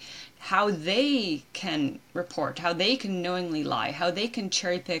integrity. How they can report, how they can knowingly lie, how they can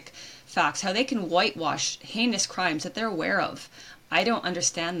cherry pick facts, how they can whitewash heinous crimes that they're aware of. I don't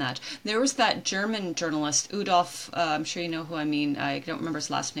understand that. There was that German journalist, Udolf, I'm sure you know who I mean, I don't remember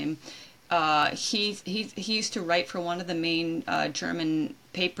his last name. He used to write for one of the main German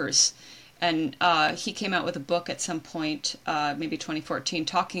papers, and he came out with a book at some point, maybe 2014,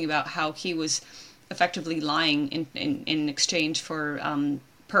 talking about how he was effectively lying in exchange for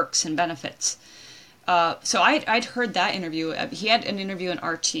perks and benefits. So I'd heard that interview. He had an interview in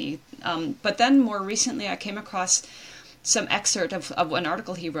RT. But then more recently I came across some excerpt of an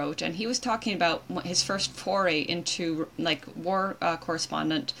article he wrote, and he was talking about his first foray into war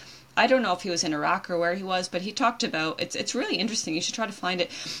correspondent. I don't know if he was in Iraq or where he was, but he talked about, it's really interesting, you should try to find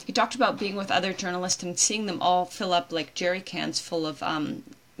it. He talked about being with other journalists and seeing them all fill up like jerry cans full of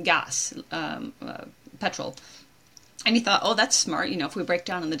gas, petrol. And he thought, oh, that's smart. If we break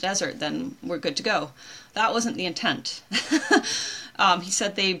down in the desert, then we're good to go. That wasn't the intent. He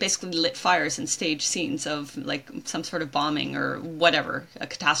said they basically lit fires and staged scenes of like some sort of bombing or whatever, a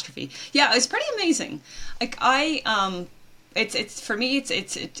catastrophe. Yeah, it's pretty amazing. It's for me,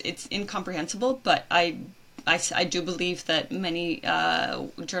 it's incomprehensible. But I I do believe that many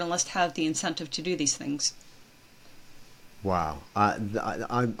journalists have the incentive to do these things. Wow.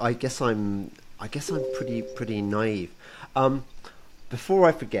 I guess I'm pretty naive. Before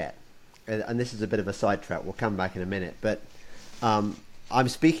I forget, and this is a bit of a sidetrack, we'll come back in a minute, but I'm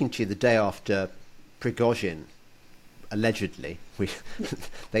speaking to you the day after Prigozhin, allegedly,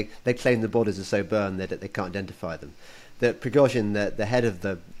 they claim the bodies are so burned that they can't identify them. That Prigozhin, the head of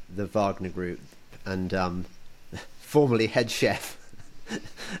the Wagner group, and formerly head chef,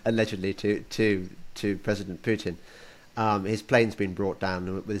 allegedly to President Putin, his plane's been brought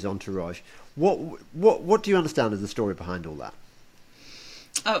down with his entourage. What do you understand as the story behind all that?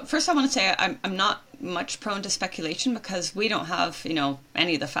 First, I want to say I'm not much prone to speculation because we don't have,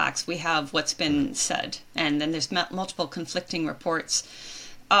 any of the facts. We have what's been said, and then there's multiple conflicting reports.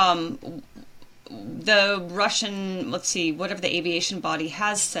 The Russian, whatever the aviation body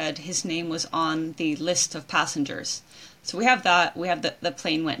has said, his name was on the list of passengers. So we have that. We have the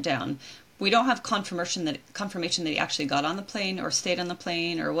plane went down. We don't have confirmation that he actually got on the plane or stayed on the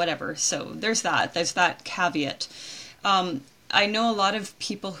plane or whatever. So there's that. There's that caveat. I know a lot of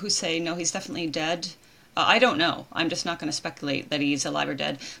people who say, no, he's definitely dead. I don't know. I'm just not going to speculate that he's alive or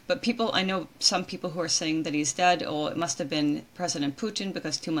dead. But I know some people who are saying that he's dead. Oh, it must have been President Putin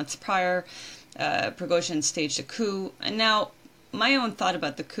because 2 months prior, Prigozhin staged a coup. And now, my own thought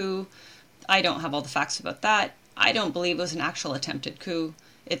about the coup, I don't have all the facts about that. I don't believe it was an actual attempted coup.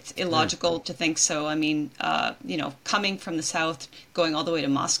 It's illogical to think so. I mean, coming from the south, going all the way to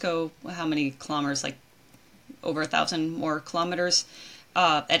Moscow, how many kilometers? Like over 1,000 more kilometers.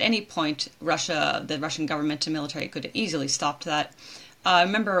 At any point, the Russian government and military could have easily stopped that. I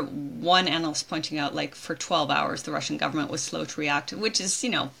remember one analyst pointing out, like, for 12 hours, the Russian government was slow to react, which is,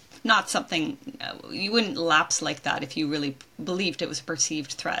 not something, you wouldn't lapse like that if you really believed it was a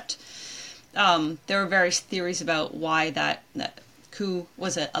perceived threat. There were various theories about why that coup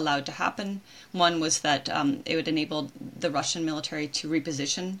was allowed to happen. One was that it would enable the Russian military to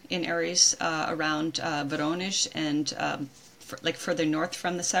reposition in areas around Voronezh and further north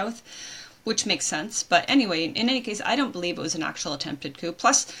from the south, which makes sense. But anyway, in any case, I don't believe it was an actual attempted coup.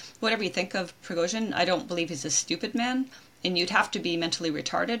 Plus, whatever you think of Prigozhin, I don't believe he's a stupid man. And you'd have to be mentally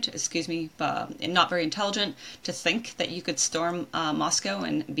retarded, and not very intelligent to think that you could storm Moscow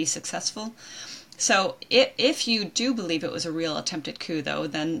and be successful. So if you do believe it was a real attempted coup, though,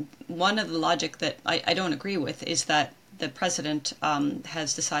 then one of the logic that I don't agree with is that the president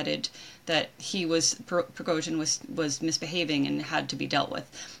has decided that Prigozhin was misbehaving and had to be dealt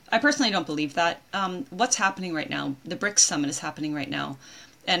with. I personally don't believe that. What's happening right now, the BRICS summit is happening right now.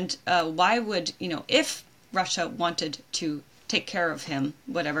 And why would, if Russia wanted to take care of him,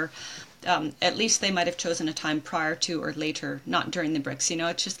 whatever, at least they might have chosen a time prior to or later, not during the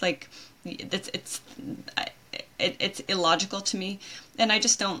BRICS. It's just like, it's illogical to me, and I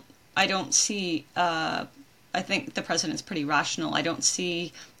don't see. I think the president's pretty rational. I don't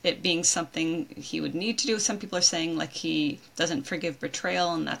see it being something he would need to do. Some people are saying like he doesn't forgive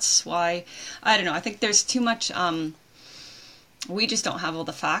betrayal, and that's why. I don't know. I think there's too much. We just don't have all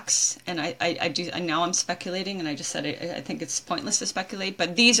the facts, and now I'm speculating, and I just said I think it's pointless to speculate.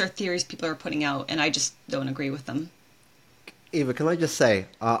 But these are theories people are putting out, and I just don't agree with them. Eva, can I just say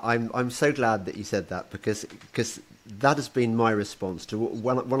I'm so glad that you said that because that has been my response to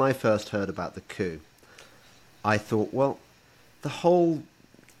when I first heard about the coup. I thought, well,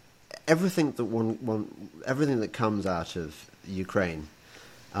 everything that comes out of Ukraine,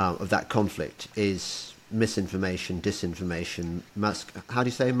 of that conflict, is misinformation, disinformation. How do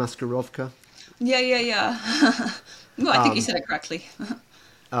you say Maskirovka? Yeah. Well, I think you said it correctly.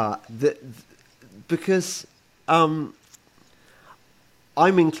 Because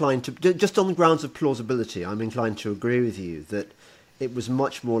I'm inclined to, just on the grounds of plausibility, I'm inclined to agree with you that it was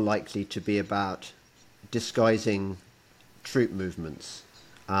much more likely to be about disguising troop movements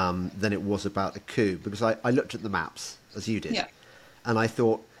than it was about the coup, because I looked at the maps, as you did, and I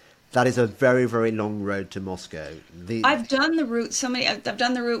thought, that is a very, very long road to Moscow. I've done the route I've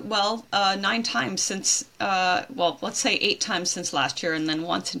done the route 9 times since, let's say 8 times since last year, and then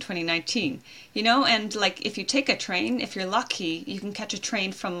once in 2019. And like if you take a train, if you're lucky, you can catch a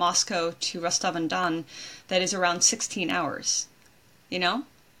train from Moscow to Rostov-on-Don that is around 16 hours.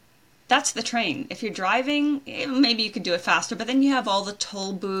 That's the train. If you're driving, maybe you could do it faster, but then you have all the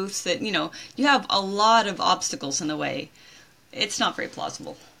toll booths that, you have a lot of obstacles in the way. It's not very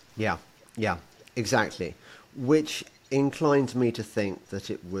plausible. Yeah, exactly. Which inclines me to think that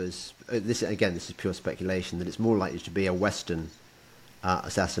it was, this is pure speculation, that it's more likely to be a Western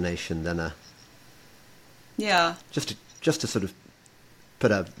assassination than a... Yeah. Just to sort of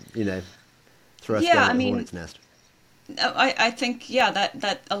put a, throw a stone Yeah, at I the mean, hornet's nest. I think, yeah,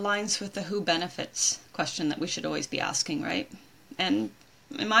 that aligns with the who benefits question that we should always be asking, right? And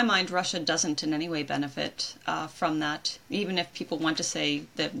in my mind, Russia doesn't in any way benefit from that, even if people want to say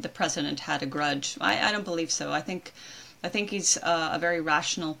that the president had a grudge. I don't believe so. I think he's a very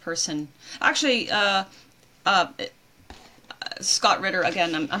rational person. Actually, Scott Ritter,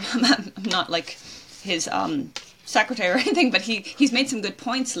 again, I'm not like his secretary or anything, but he's made some good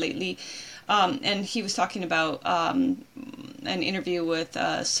points lately. And he was talking about an interview with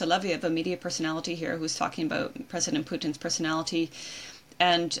Soloviev, a media personality here, who was talking about President Putin's personality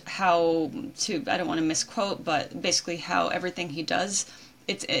and how I don't want to misquote, but basically how everything he does,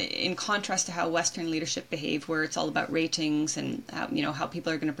 it's in contrast to how Western leadership behave, where it's all about ratings and how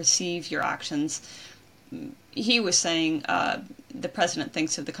people are going to perceive your actions. He was saying the president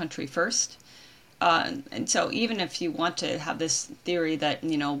thinks of the country first. And so even if you want to have this theory that,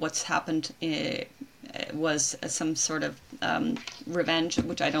 what's happened was some sort of revenge,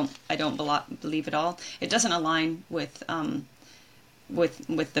 which I don't believe at all, it doesn't align with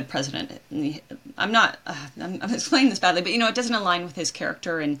the president. I'm explaining this badly, but it doesn't align with his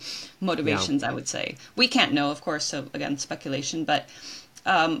character and motivations. Yeah. I would say we can't know, of course. So again, speculation, but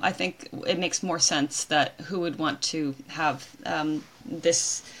I think it makes more sense that who would want to have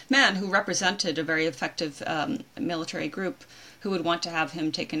this man who represented a very effective military group, who would want to have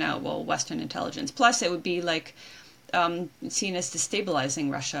him taken out? Well, Western intelligence. Plus, it would be like seen as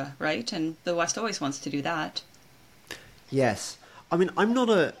destabilizing Russia, right? And the West always wants to do that. Yes. I mean, I'm not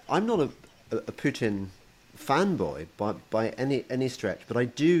a Putin fanboy by any stretch, but I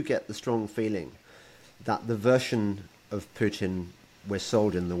do get the strong feeling that the version of Putin we're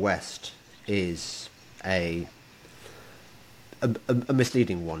sold in the West is a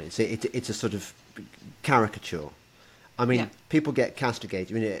misleading one. It's a sort of caricature. I mean, people get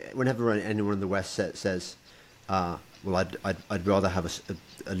castigated. I mean, whenever anyone in the West says, "Well, I'd rather have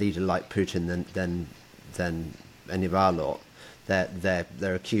a leader like Putin than any of our lot,"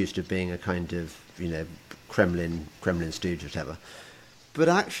 they're accused of being a kind of Kremlin stooge or whatever. But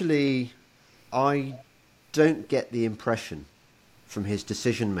actually, I don't get the impression from his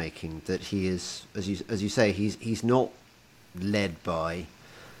decision making that he is, as you say, he's not led by.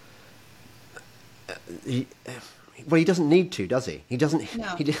 He doesn't need to, does he? He doesn't.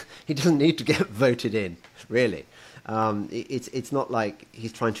 No. He doesn't need to get voted in, really. It's not like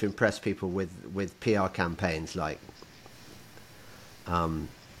he's trying to impress people with PR campaigns like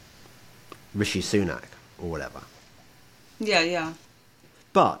Rishi Sunak or whatever. Yeah.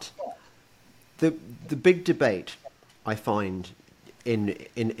 But the big debate I find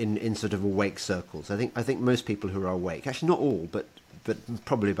in sort of awake circles, I think most people who are awake, actually not all, but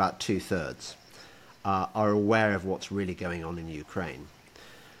probably about 2/3, are aware of what's really going on in Ukraine.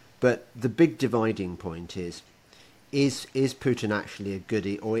 But the big dividing point is Putin actually a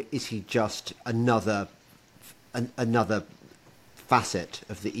goodie, or is he just another facet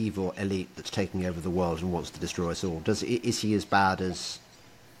of the evil elite that's taking over the world and wants to destroy us all? Is he as bad as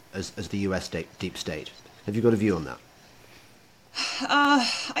the US deep state? Have you got a view on that?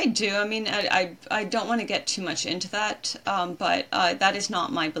 I do. I mean, I don't want to get too much into that, but that is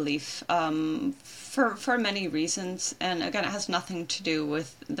not my belief for many reasons. And again, it has nothing to do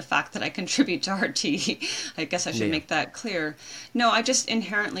with the fact that I contribute to RT. I guess I should make that clear. No, I just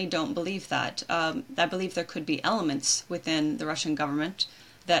inherently don't believe that. I believe there could be elements within the Russian government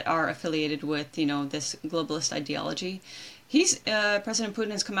that are affiliated with, this globalist ideology. President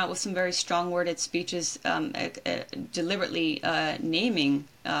Putin has come out with some very strong-worded speeches, deliberately naming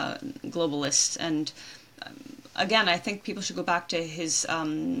globalists. And again, I think people should go back to his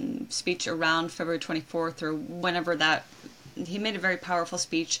speech around February 24th or whenever that. He made a very powerful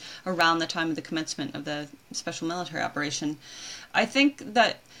speech around the time of the commencement of the special military operation. I think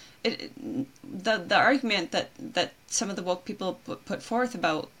that the argument that some of the woke people put forth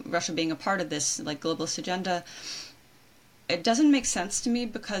about Russia being a part of this globalist agenda, it doesn't make sense to me,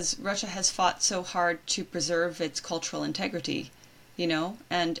 because Russia has fought so hard to preserve its cultural integrity,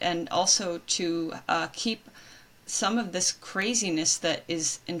 and also to keep some of this craziness that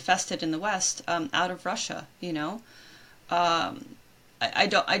is infested in the West out of Russia.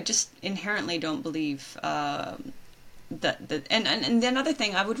 I just inherently don't believe that. And another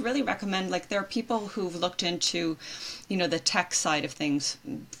thing, I would really recommend, there are people who've looked into, the tech side of things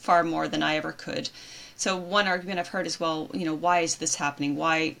far more than I ever could. So one argument I've heard is, well, why is this happening?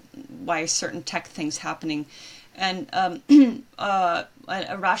 Why are certain tech things happening? And a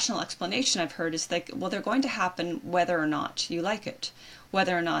rational explanation I've heard is well, they're going to happen whether or not you like it,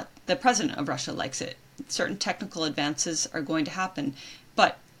 whether or not the president of Russia likes it. Certain technical advances are going to happen.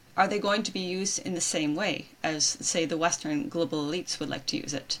 But are they going to be used in the same way as, say, the Western global elites would like to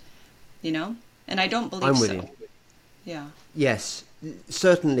use it? You know? And I don't believe I'm with so. you. Yeah. Yes,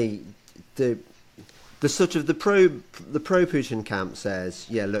 certainly. The sort of the pro Putin camp says,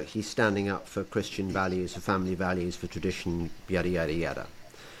 yeah, look, he's standing up for Christian values, for family values, for tradition, yada yada yada.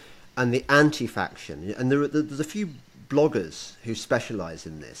 And the anti-faction, and there's a few bloggers who specialise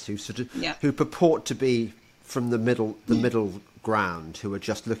in this, who who purport to be from the middle ground, who are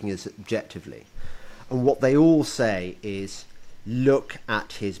just looking at it objectively, and what they all say is, look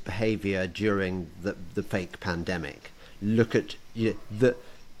at his behaviour during the fake pandemic. Look at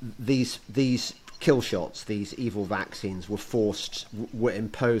these kill shots, these evil vaccines were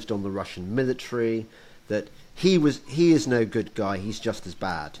imposed on the Russian military. That he is no good guy. He's just as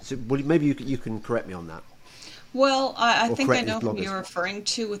bad. So maybe you can correct me on that. Well, I think I know who you're referring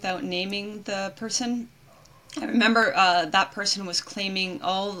to without naming the person. I remember that person was claiming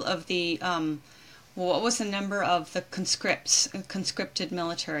all of the, what was the number of the conscripted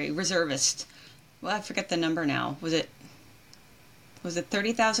military, reservists? Well, I forget the number now. Was it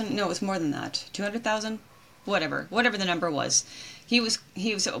 30,000? No, it was more than that. 200,000? Whatever the number was. He was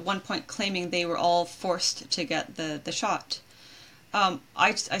at one point claiming they were all forced to get the shot.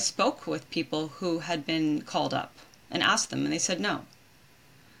 I spoke with people who had been called up and asked them, and they said no.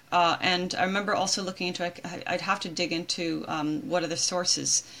 And I remember also looking into, I'd have to dig into what are the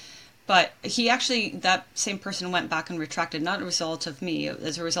sources. But that same person went back and retracted, not a result of me,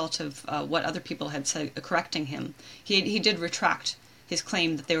 as a result of what other people had said, correcting him. He did retract his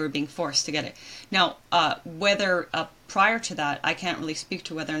claim that they were being forced to get it. Now, whether prior to that, I can't really speak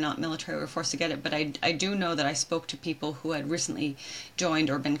to whether or not military were forced to get it, but I do know that I spoke to people who had recently joined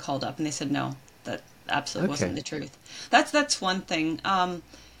or been called up, and they said no, that absolutely wasn't the truth. That's one thing. And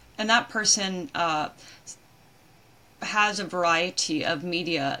that person has a variety of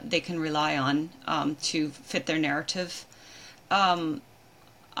media they can rely on to fit their narrative.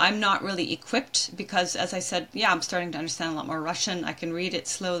 I'm not really equipped because, as I said, I'm starting to understand a lot more Russian. I can read it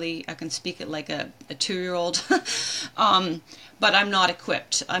slowly. I can speak it like a 2-year-old. But I'm not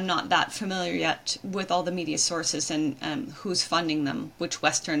equipped. I'm not that familiar yet with all the media sources and who's funding them, which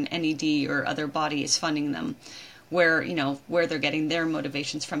Western NED or other body is funding them, where they're getting their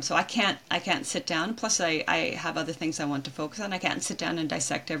motivations from. So I can't sit down. Plus, I have other things I want to focus on. I can't sit down and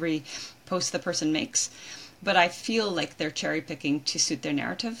dissect every post the person makes. But I feel like they're cherry picking to suit their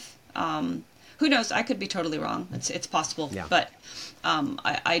narrative. Who knows? I could be totally wrong. It's possible. Yeah. But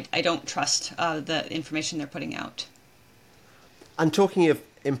I don't trust the information they're putting out. And talking of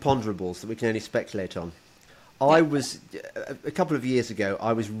imponderables that we can only speculate on, I was a couple of years ago.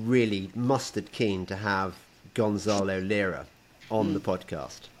 I was really mustard keen to have Gonzalo Lira on the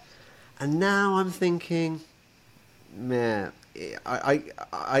podcast, and now I'm thinking, man,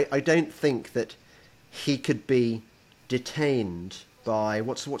 I don't think that he could be detained by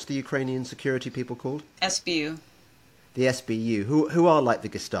what's the Ukrainian security people called? SBU. The SBU, who are like the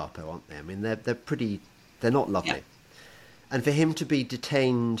Gestapo, aren't they? I mean, they're not lovely. Yeah. And for him to be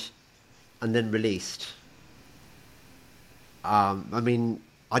detained and then released, I mean,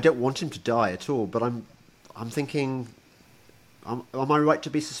 I don't want him to die at all, but I'm thinking, am I right to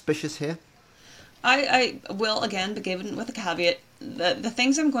be suspicious here? I will, again, be given with a caveat. The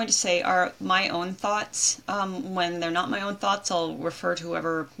things I'm going to say are my own thoughts. When they're not my own thoughts, I'll refer to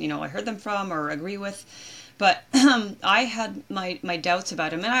whoever I heard them from or agree with. But I had my doubts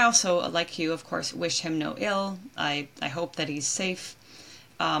about him, and I also, like you, of course, wish him no ill. I hope that he's safe.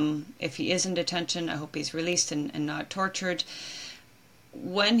 If he is in detention, I hope he's released and not tortured.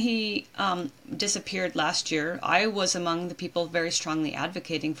 When he disappeared last year, I was among the people very strongly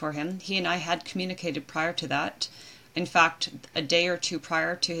advocating for him. He and I had communicated prior to that. In fact, a day or two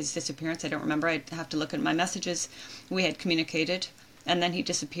prior to his disappearance, I don't remember, I'd have to look at my messages, we had communicated, and then he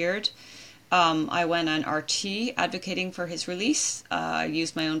disappeared. I went on RT advocating for his release. I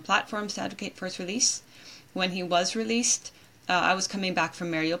used my own platforms to advocate for his release. When he was released, I was coming back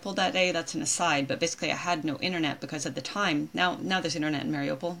from Mariupol that day. That's an aside, but basically I had no internet because at the time, now there's internet in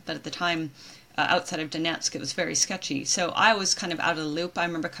Mariupol, but at the time, outside of Donetsk, it was very sketchy. So I was kind of out of the loop. I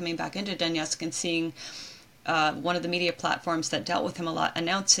remember coming back into Donetsk and seeing one of the media platforms that dealt with him a lot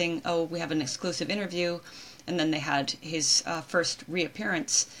announcing, we have an exclusive interview, and then they had his first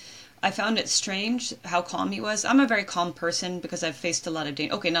reappearance. I found it strange how calm he was. I'm a very calm person because I've faced a lot of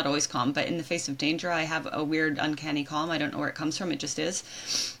danger. Okay, not always calm, but in the face of danger, I have a weird, uncanny calm. I don't know where it comes from. It just is,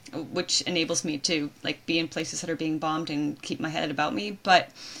 which enables me to be in places that are being bombed and keep my head about me.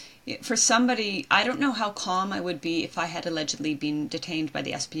 But For somebody, I don't know how calm I would be if I had allegedly been detained by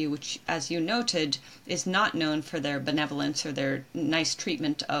the SBU, which, as you noted, is not known for their benevolence or their nice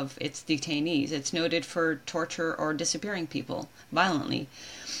treatment of its detainees. It's noted for torture or disappearing people violently.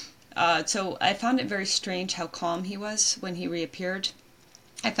 So I found it very strange how calm he was when he reappeared.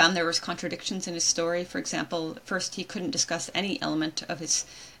 I found there was contradictions in his story. For example, first he couldn't discuss any element of his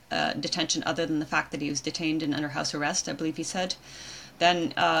detention other than the fact that he was detained and under house arrest, I believe he said.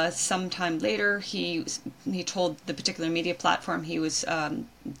 Then sometime later, he told the particular media platform he was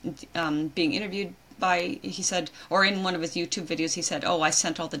being interviewed by, he said, or in one of his YouTube videos, he said, "Oh, I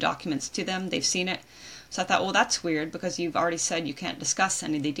sent all the documents to them. They've seen it." So I thought, well, that's weird because you've already said you can't discuss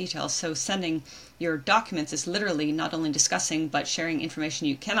any of the details. So sending your documents is literally not only discussing, but sharing information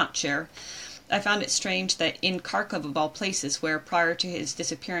you cannot share. I found it strange that in Kharkov, of all places, where prior to his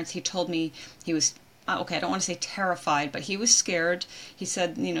disappearance, he told me he was, okay, I don't want to say terrified, but he was scared. He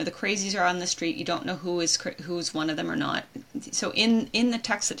said, the crazies are on the street. You don't know who's one of them or not. So in the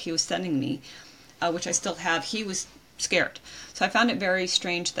text that he was sending me, which I still have, he was scared. So I found it very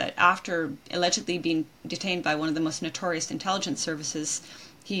strange that after allegedly being detained by one of the most notorious intelligence services,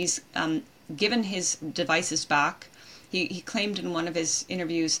 he's given his devices back. He claimed in one of his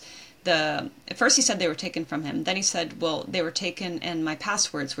interviews, at first he said they were taken from him. Then he said, well, they were taken and my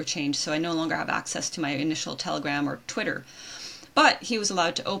passwords were changed, so I no longer have access to my initial Telegram or Twitter. But he was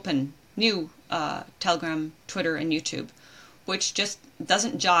allowed to open new Telegram, Twitter, and YouTube, which just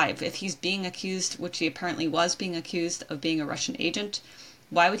doesn't jive. If he's being accused, which he apparently was being accused of being a Russian agent,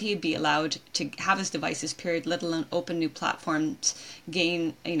 why would he be allowed to have his devices, period, let alone open new platforms,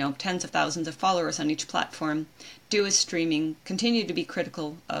 gain, tens of thousands of followers on each platform, do his streaming, continue to be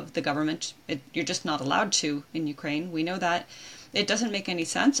critical of the government? You're just not allowed to in Ukraine. We know that. It doesn't make any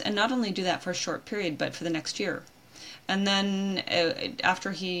sense. And not only do that for a short period, but for the next year. And then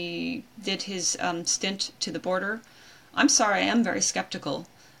after he did his stint to the border, I'm sorry, I am very skeptical.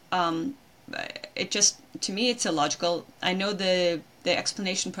 It just, to me, it's illogical. I know the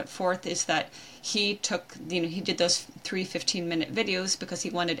explanation put forth is that he took, he did those 3 15-minute videos because he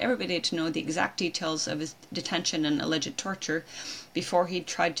wanted everybody to know the exact details of his detention and alleged torture before he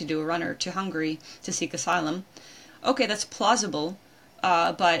tried to do a runner to Hungary to seek asylum. Okay, that's plausible,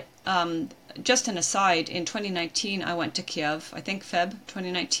 but just an aside, in 2019, I went to Kiev, I think Feb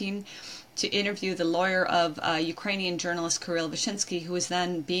 2019, to interview the lawyer of Ukrainian journalist Kirill Vyshinsky, who was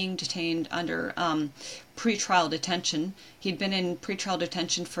then being detained under pretrial detention. He'd been in pretrial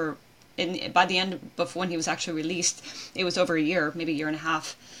detention by the end of when he was actually released, it was over a year, maybe a year and a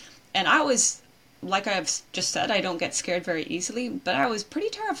half. And I was, like I've just said, I don't get scared very easily, but I was pretty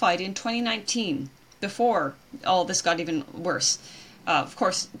terrified in 2019, before all this got even worse. Of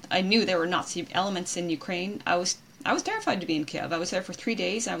course, I knew there were Nazi elements in Ukraine. I was terrified to be in Kiev. I was there for 3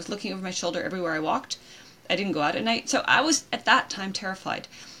 days. I was looking over my shoulder everywhere I walked. I didn't go out at night. So I was, at that time, terrified.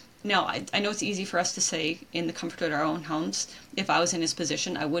 Now, I know it's easy for us to say in the comfort of our own homes. If I was in his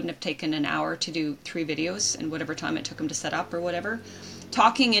position, I wouldn't have taken an hour to do 3 videos and whatever time it took him to set up or whatever.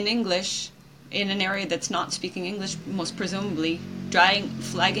 Talking in English in an area that's not speaking English, most presumably,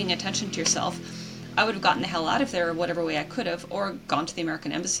 flagging attention to yourself, I would have gotten the hell out of there whatever way I could have, or gone to the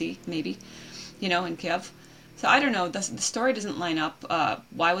American embassy, maybe, in Kiev. So I don't know, the story doesn't line up.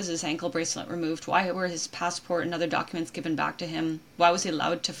 Why was his ankle bracelet removed? Why were his passport and other documents given back to him? Why was he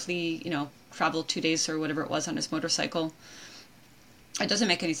allowed to flee, travel 2 days or whatever it was on his motorcycle? It doesn't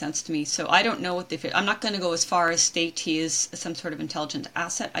make any sense to me. So I don't know I'm not going to go as far as state he is some sort of intelligent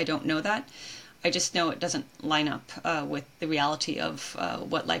asset. I don't know that. I just know it doesn't line up with the reality of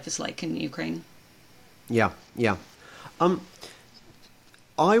what life is like in Ukraine. Yeah.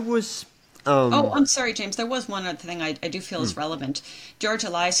 I was... I'm sorry, James. There was one other thing I do feel is relevant. George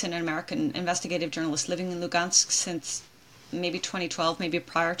Eliason, an American investigative journalist living in Lugansk since maybe 2012, maybe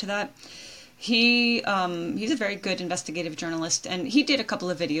prior to that. He's a very good investigative journalist, and he did a couple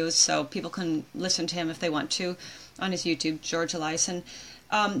of videos, so people can listen to him if they want to on his YouTube, George Eliason.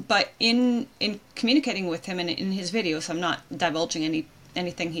 But in communicating with him and in his videos, I'm not divulging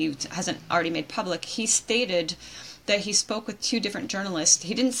anything he hasn't already made public. He stated that he spoke with 2 different journalists.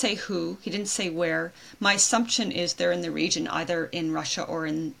 He didn't say who, he didn't say where. My assumption is they're in the region, either in Russia or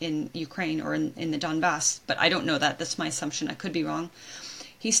in Ukraine or in the Donbass, but I don't know that. That's my assumption. I could be wrong.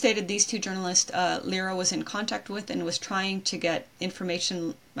 He stated these 2 journalists Lira was in contact with and was trying to get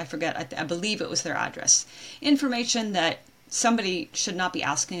information, I believe it was their address. Information that somebody should not be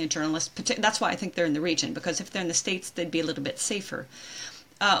asking a journalist. That's why I think they're in the region, because if they're in the States, they'd be a little bit safer.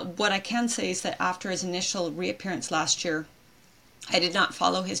 What I can say is that after his initial reappearance last year, I did not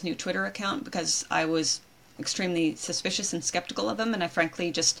follow his new Twitter account because I was extremely suspicious and skeptical of him, and I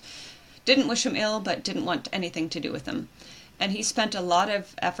frankly just didn't wish him ill, but didn't want anything to do with him. And he spent a lot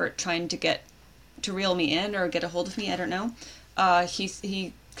of effort trying to reel me in or get a hold of me. I don't know.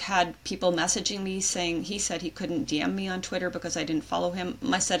 He had people messaging me saying he said he couldn't DM me on Twitter because I didn't follow him.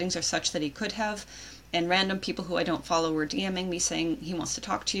 My settings are such that he could have, and random people who I don't follow were DMing me saying he wants to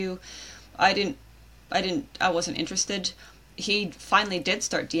talk to you. I wasn't interested. He finally did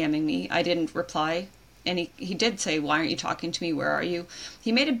start DMing me. I didn't reply, and he did say, "Why aren't you talking to me? Where are you?"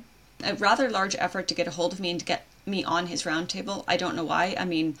 He made a rather large effort to get a hold of me and to get me on his roundtable. I don't know why. I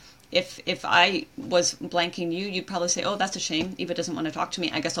mean, if I was blanking you, you'd probably say, "Oh, that's a shame. Eva doesn't want to talk to me.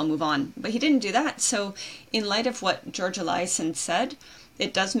 I guess I'll move on." But he didn't do that. So in light of what George Eliason said,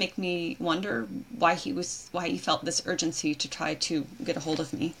 it does make me wonder why he felt this urgency to try to get a hold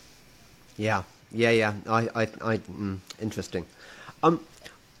of me. Yeah. Interesting.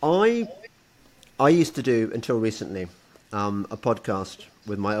 I used to do, until recently, a podcast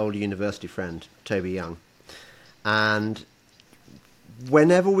with my old university friend, Toby Young. And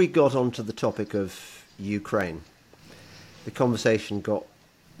whenever we got onto the topic of Ukraine, the conversation got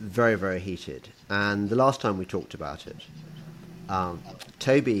very, very heated. And the last time we talked about it,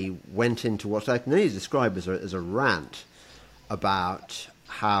 Toby went into what I can only describe as a rant about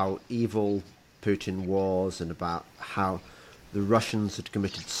how evil Putin was and about how the Russians had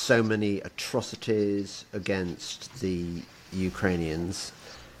committed so many atrocities against the Ukrainians.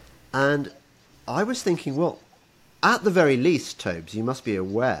 And I was thinking, well, at the very least, Tobes, you must be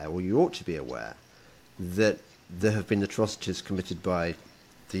aware, or you ought to be aware, that there have been atrocities committed by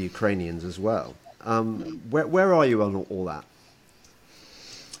the Ukrainians as well. Where are you on all that?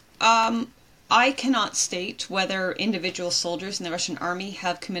 I cannot state whether individual soldiers in the Russian army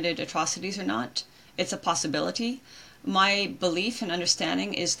have committed atrocities or not. It's a possibility. My belief and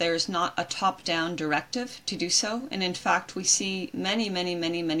understanding is there's not a top-down directive to do so. And in fact, we see many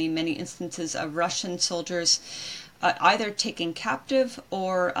instances of Russian soldiers either taking captive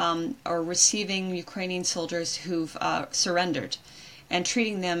or receiving Ukrainian soldiers who've surrendered and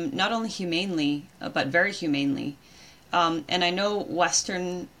treating them not only humanely, but very humanely. And I know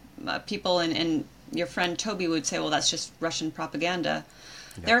Western people and your friend Toby would say, well, that's just Russian propaganda.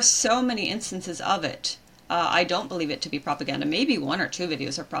 Yeah. There are so many instances of it. I don't believe it to be propaganda. Maybe one or two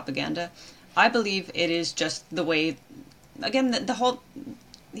videos are propaganda. I believe it is just the way, again, the whole,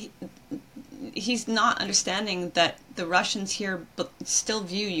 he's not understanding that the Russians here still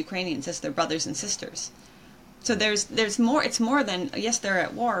view Ukrainians as their brothers and sisters. So there's more, it's more than, yes, they're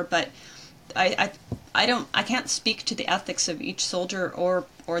at war, but I can't speak to the ethics of each soldier or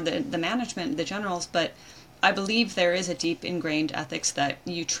the management, the generals, but I believe there is a deep ingrained ethics that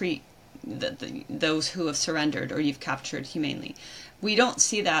you treat those who have surrendered or you've captured humanely. We don't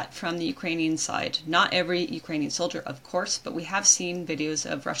see that from the Ukrainian side. Not every Ukrainian soldier, of course, but we have seen videos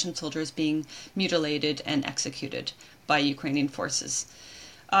of Russian soldiers being mutilated and executed by Ukrainian forces.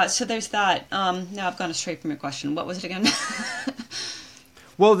 So there's that. Now I've gone astray from your question. What was it again?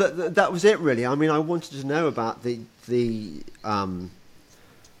 Well, that was it, really. I mean, I wanted to know about the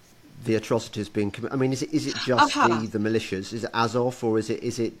atrocities being committed. I mean, is it just the militias? Is it Azov, or is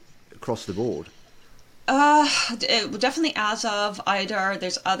it across the board? Definitely Azov, Aidar.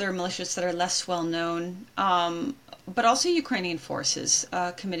 There's other militias that are less well known, but also Ukrainian forces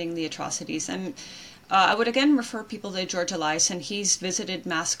committing the atrocities. And I would again refer people to George Eliason. He's visited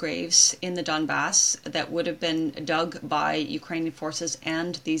mass graves in the Donbass that would have been dug by Ukrainian forces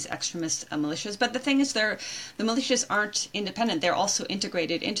and these extremist militias. But the thing is, the militias aren't independent. They're also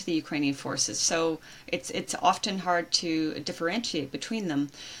integrated into the Ukrainian forces. So it's often hard to differentiate between them.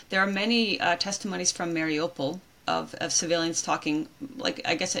 There are many testimonies from Mariupol of civilians talking, like,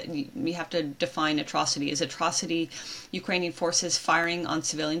 I guess we have to define atrocity. Is atrocity Ukrainian forces firing on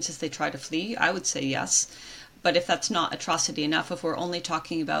civilians as they try to flee? I would say yes. But if that's not atrocity enough, if we're only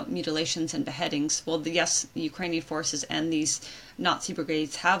talking about mutilations and beheadings, well, yes, the Ukrainian forces and these Nazi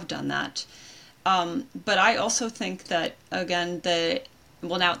brigades have done that. But I also think that, again,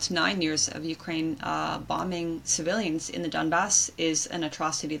 now it's 9 years of Ukraine bombing civilians in the Donbass is an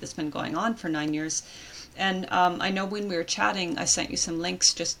atrocity that's been going on for 9 years. And I know when we were chatting, I sent you some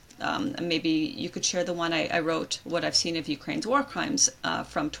links. Just maybe you could share the one I wrote, what I've seen of Ukraine's war crimes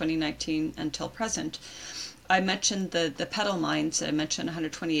from 2019 until present. I mentioned the pedal mines. I mentioned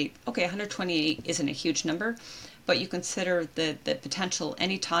 128. Okay, 128 isn't a huge number, but you consider the potential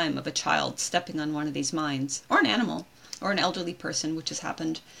any time of a child stepping on one of these mines, or an animal, or an elderly person, which has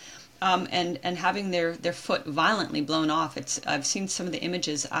happened. And having their foot violently blown off. I've seen some of the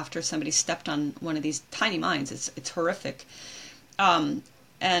images after somebody stepped on one of these tiny mines. It's horrific. And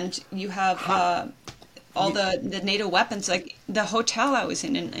you have all the NATO weapons. Like the hotel I was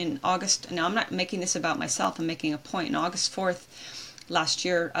in August. Now I'm not making this about myself. I'm making a point. On August 4th last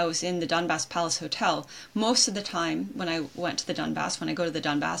year, I was in the Donbass Palace Hotel. Most of the time when I went to the Donbass, when I go to the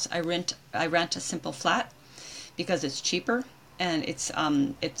Donbass, I rent a simple flat because it's cheaper and it's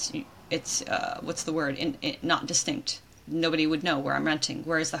what's the word? Not distinct. Nobody would know where I'm renting.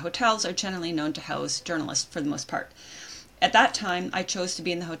 Whereas the hotels are generally known to house journalists for the most part. At that time, I chose to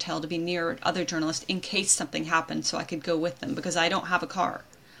be in the hotel to be near other journalists in case something happened, so I could go with them because I don't have a car.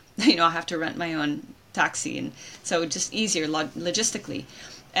 I have to rent my own taxi, and so just easier logistically.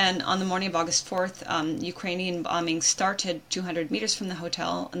 And on the morning of August 4th, Ukrainian bombing started 200 meters from the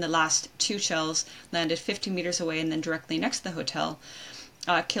hotel, and the last two shells landed 50 meters away and then directly next to the hotel,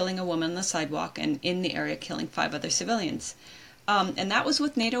 killing a woman on the sidewalk and in the area killing 5 other civilians. And that was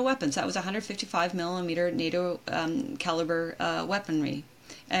with NATO weapons. That was 155 millimeter NATO caliber weaponry,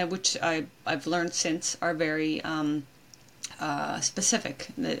 which I've learned since are very specific.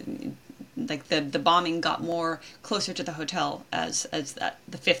 The bombing got more closer to the hotel as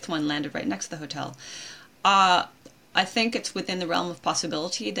the fifth one landed right next to the hotel. I think it's within the realm of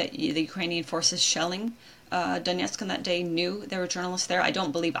possibility that the Ukrainian forces shelling Donetsk on that day knew there were journalists there. I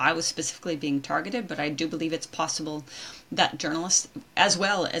don't believe I was specifically being targeted, but I do believe it's possible that journalists, as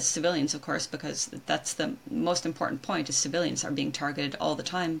well as civilians, of course, because that's the most important point, is civilians are being targeted all the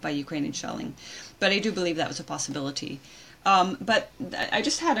time by Ukrainian shelling. But I do believe that was a possibility. But I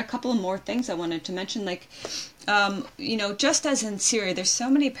just had a couple more things I wanted to mention, just as in Syria, there's so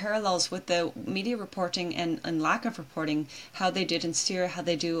many parallels with the media reporting and lack of reporting, how they did in Syria, how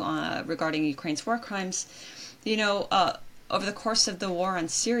they do regarding Ukraine's war crimes. Over the course of the war on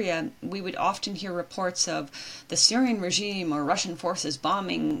Syria, we would often hear reports of the Syrian regime or Russian forces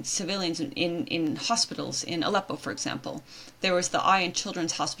bombing civilians in hospitals in Aleppo, for example. There was the Eye and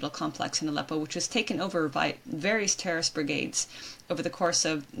Children's Hospital complex in Aleppo, which was taken over by various terrorist brigades over the course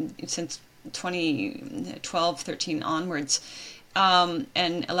of, since 2012-13 onwards.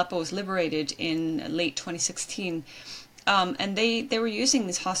 And Aleppo was liberated in late 2016. And they were using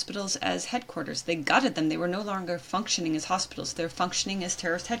these hospitals as headquarters. They gutted them. They were no longer functioning as hospitals. They were functioning as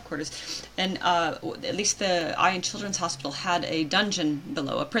terrorist headquarters. And at least the Eye and Children's Hospital had a dungeon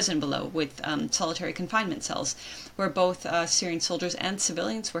below, a prison below, with solitary confinement cells, where both Syrian soldiers and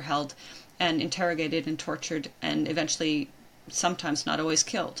civilians were held and interrogated and tortured and eventually, sometimes not always,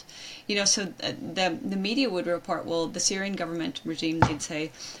 killed. So the media would report, well, the Syrian government regime, they'd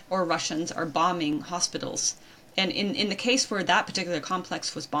say, or Russians are bombing hospitals. And in the case where that particular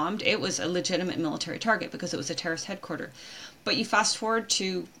complex was bombed, it was a legitimate military target because it was a terrorist headquarters. But you fast forward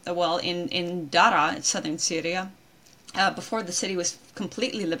to, in Dara, in southern Syria, before the city was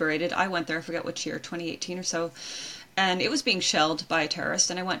completely liberated, I went there, I forget which year, 2018 or so, and it was being shelled by a terrorist,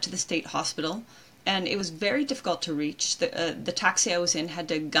 and I went to the state hospital, and it was very difficult to reach. The taxi I was in had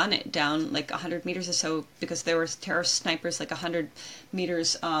to gun it down like 100 meters or so because there were terrorist snipers like 100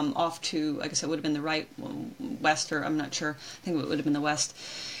 meters off to, I guess it would have been the right west, or I'm not sure. I think it would have been the west.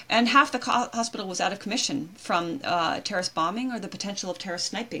 And half the hospital was out of commission from terrorist bombing or the potential of terrorist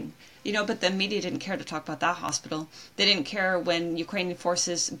sniping. But the media didn't care to talk about that hospital. They didn't care when Ukrainian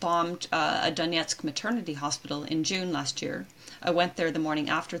forces bombed a Donetsk maternity hospital in June last year. I went there the morning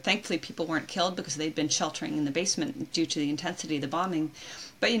after. Thankfully, people weren't killed because they'd been sheltering in the basement due to the intensity of the bombing.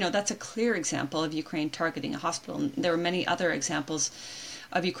 But, that's a clear example of Ukraine targeting a hospital. And there were many other examples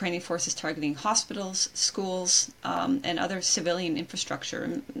of Ukrainian forces targeting hospitals, schools, and other civilian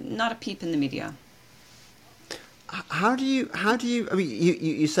infrastructure. Not a peep in the media. How do you? I mean,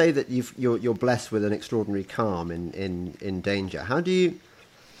 you say that you're blessed with an extraordinary calm in danger. How do you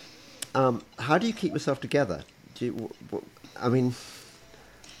keep yourself together? I mean,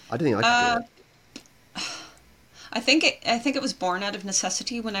 I don't think I could do it. I think it was born out of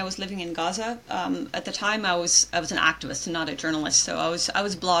necessity when I was living in Gaza. At the time, I was an activist and not a journalist, so I was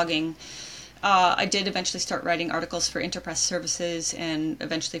blogging. I did eventually start writing articles for Interpress Services and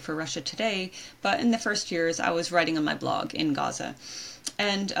eventually for Russia Today. But in the first years, I was writing on my blog in Gaza.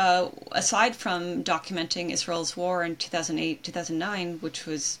 And aside from documenting Israel's war in 2008, 2009, which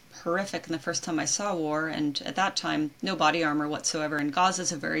was horrific and the first time I saw war, and at that time, no body armor whatsoever. And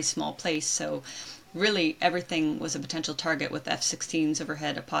Gaza's a very small place, so really everything was a potential target with F-16s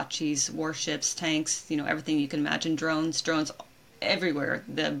overhead, Apaches, warships, tanks, everything you can imagine, drones everywhere.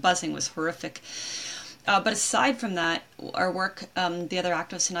 The buzzing was horrific. But aside from that, our work, the other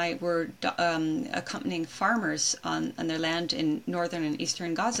activists and I were accompanying farmers on their land in northern and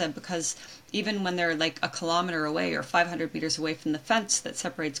eastern Gaza, because even when they're like a kilometer away or 500 meters away from the fence that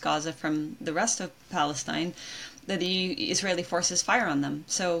separates Gaza from the rest of Palestine, the Israeli forces fire on them.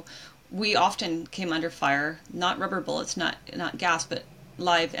 So we often came under fire, not rubber bullets, not gas, but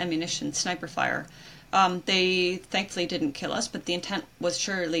live ammunition, sniper fire. They thankfully didn't kill us, but the intent was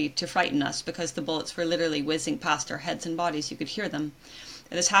surely to frighten us because the bullets were literally whizzing past our heads and bodies. You could hear them.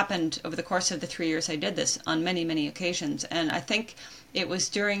 This happened over the course of the 3 years I did this on many, many occasions. And I think it was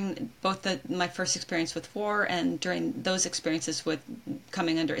during both my first experience with war and during those experiences with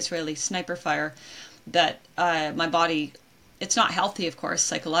coming under Israeli sniper fire that my body, it's not healthy, of course,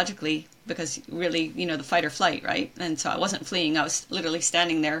 psychologically, because really, the fight or flight, right? And so I wasn't fleeing. I was literally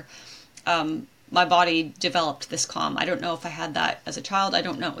standing there. My body developed this calm. I don't know if I had that as a child. I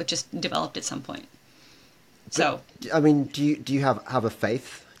don't know. It just developed at some point. So, I mean, do you have a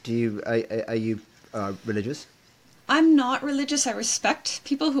faith? Are you religious? I'm not religious. I respect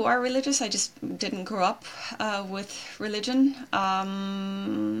people who are religious. I just didn't grow up with religion.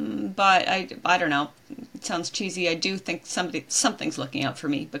 But I don't know. It sounds cheesy. I do think something's looking out for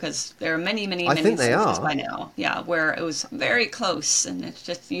me because there are many instances by now. Yeah, where it was very close, and it's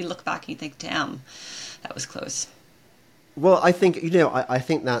just you look back and you think, damn, that was close. Well, I think I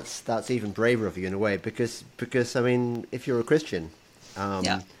think that's even braver of you in a way because I mean, if you're a Christian,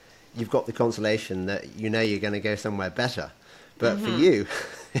 you've got the consolation that you're going to go somewhere better, but for you,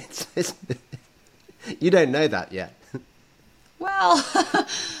 it's you don't know that yet. Well,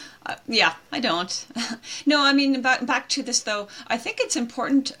 yeah, I don't. No, I mean, back to this though. I think it's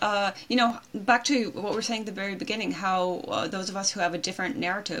important. Back to what we were saying at the very beginning, how those of us who have a different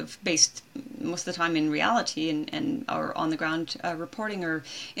narrative based most of the time in reality and or on the ground reporting or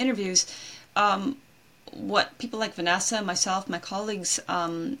interviews, what people like Vanessa, myself, my colleagues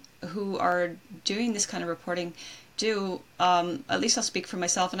who are doing this kind of reporting do, at least I'll speak for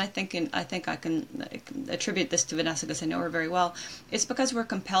myself, and I think I can attribute this to Vanessa because I know her very well. It's because we're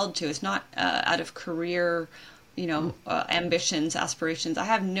compelled to. It's not out of career, ambitions, aspirations. I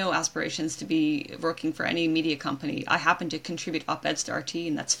have no aspirations to be working for any media company. I happen to contribute op-eds to RT,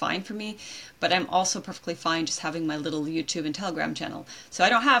 and that's fine for me. But I'm also perfectly fine just having my little YouTube and Telegram channel. So I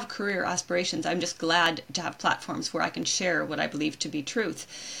don't have career aspirations. I'm just glad to have platforms where I can share what I believe to be truth.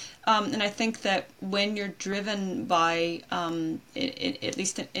 And I think that when you're driven by, at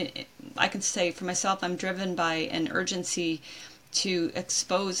least I can say for myself, I'm driven by an urgency to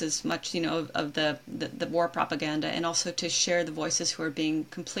expose as much, of the war propaganda, and also to share the voices who are being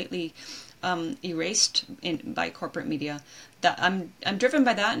completely erased by corporate media. That I'm driven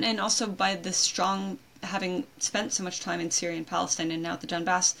by that, and also by the strong, having spent so much time in Syria and Palestine and now at the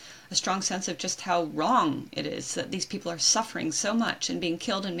Donbass, a strong sense of just how wrong it is that these people are suffering so much and being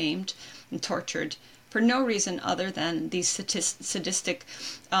killed and maimed and tortured for no reason other than these sadistic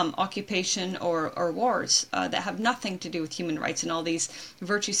occupation or wars that have nothing to do with human rights and all these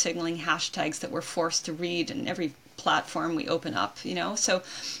virtue signaling hashtags that we're forced to read in every platform we open up, So,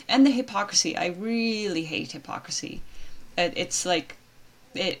 and the hypocrisy. I really hate hypocrisy. It's like,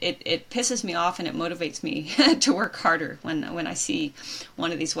 it pisses me off and it motivates me to work harder when I see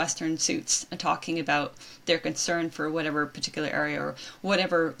one of these Western suits talking about their concern for whatever particular area or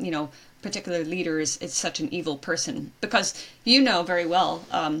whatever, particular leader is such an evil person. Because very well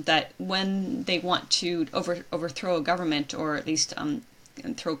that when they want to overthrow a government, or at least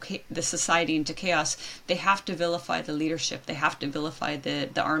and throw the society into chaos, they have to vilify the leadership. They have to vilify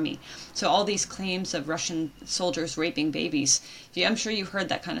the army. So all these claims of Russian soldiers raping babies, I'm sure you've heard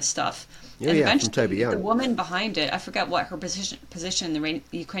that kind of stuff. Yeah, and yeah, eventually, from Toby Young. The woman behind it, I forget what her position in the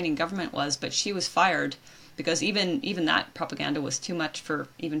Ukrainian government was, but she was fired because even that propaganda was too much for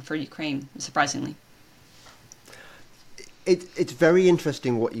Ukraine, surprisingly. It's very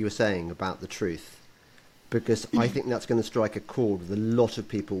interesting what you were saying about the truth, because I think that's going to strike a chord with a lot of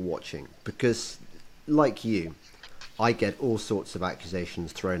people watching. Because, like you, I get all sorts of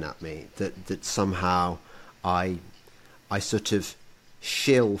accusations thrown at me that somehow I sort of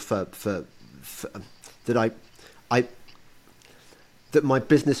shill for that that my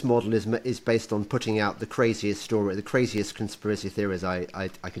business model is based on putting out the craziest story, the craziest conspiracy theories I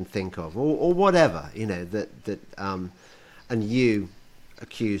can think of, or whatever, and you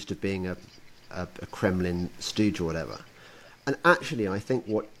accused of being a Kremlin stooge or whatever. And actually, I think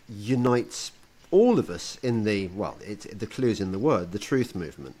what unites all of us in the clue's in the word, the truth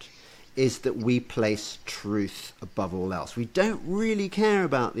movement, is that we place truth above all else. We don't really care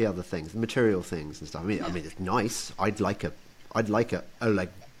about the other things, the material things and stuff. I mean, it's nice. I'd like a Oleg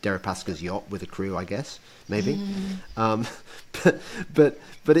Deripaska's yacht with a crew, I guess, maybe. But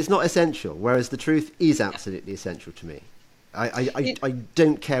it's not essential. Whereas the truth is absolutely essential to me. I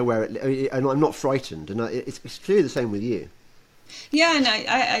don't care where and I'm not frightened, and it's clearly the same with you. Yeah, and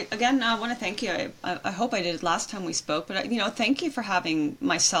I again, I want to thank you. I hope I did last time we spoke, but thank you for having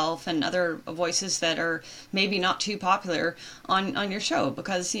myself and other voices that are maybe not too popular on your show,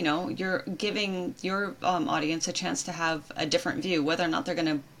 because you're giving your audience a chance to have a different view. Whether or not they're going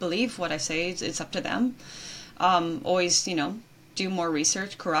to believe what I say, it's up to them. Always, do more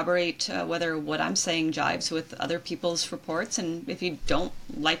research, corroborate whether what I'm saying jives with other people's reports, and if you don't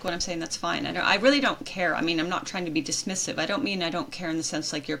like what I'm saying, that's fine. I really don't care. I mean, I'm not trying to be dismissive. I don't mean I don't care in the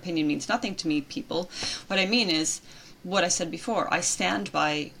sense like your opinion means nothing to me, people. What I mean is what I said before. I stand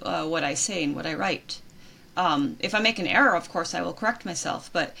by what I say and what I write. If I make an error, of course, I will correct myself.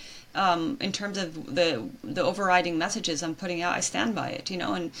 But in terms of the overriding messages I'm putting out, I stand by it.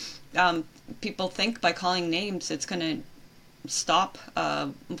 And people think by calling names it's going to stop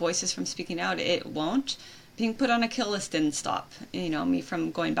voices from speaking out. It won't. Being put on a kill list didn't stop me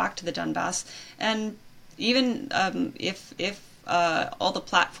from going back to the Donbass. And even if all the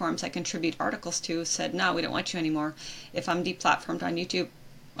platforms I contribute articles to said, no, we don't want you anymore, if I'm deplatformed on YouTube,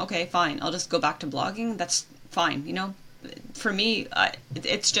 okay, fine, I'll just go back to blogging. That's fine. For me,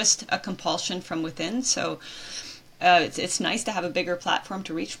 it's just a compulsion from within. So it's nice to have a bigger platform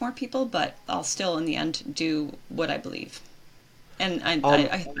to reach more people, but I'll still in the end do what I believe. And I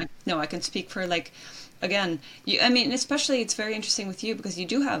know I can speak for, like, again, especially it's very interesting with you because you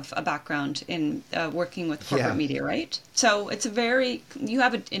do have a background in working with corporate media, right? So you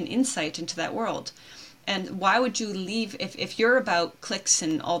have an insight into that world. And why would you leave, if you're about clicks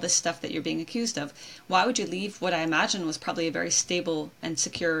and all this stuff that you're being accused of, why would you leave what I imagine was probably a very stable and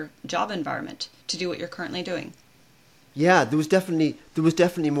secure job environment to do what you're currently doing? Yeah, there was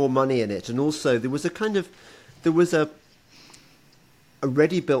definitely more money in it, and also there was a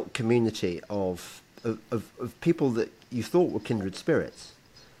ready-built community of people that you thought were kindred spirits.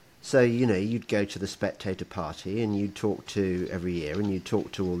 So, you'd go to the Spectator Party and you'd talk to every year, and you'd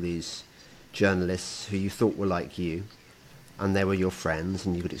talk to all these journalists who you thought were like you, and they were your friends,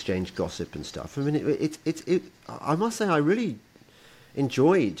 and you could exchange gossip and stuff. I mean, I must say I really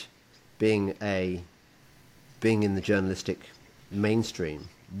enjoyed being in the journalistic mainstream,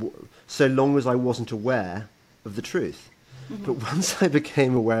 so long as I wasn't aware of the truth. Mm-hmm. But once I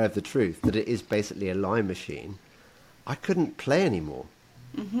became aware of the truth, that it is basically a lie machine, I couldn't play anymore.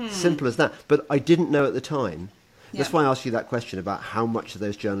 Mm-hmm. Simple as that. But I didn't know at the time. Yeah. That's why I asked you that question about how much of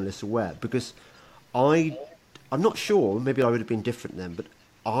those journalists are aware. Because I'm not sure, maybe I would have been different then, but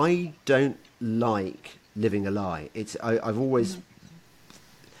I don't like living a lie. I've always... Mm-hmm.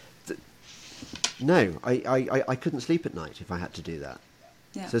 No, I couldn't sleep at night if I had to do that.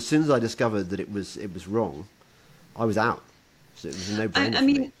 Yeah. So as soon as I discovered that it was wrong, I was out. So it was a no-brainer for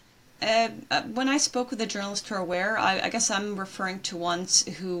me. When I spoke with the journalists who are aware, I guess I'm referring to ones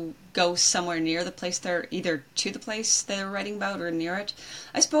who go somewhere near the place they're either to the place they're writing about or near it.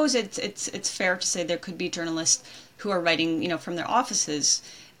 I suppose it's fair to say there could be journalists who are writing, from their offices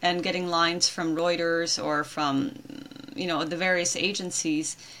and getting lines from Reuters or from, the various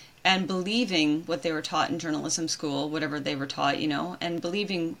agencies, and believing what they were taught in journalism school, whatever they were taught, and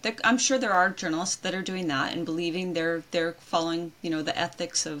believing that, I'm sure there are journalists that are doing that and believing they're following, the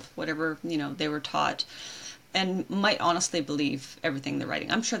ethics of whatever, they were taught, and might honestly believe everything they're writing.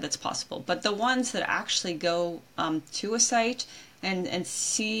 I'm sure that's possible. But the ones that actually go to a site and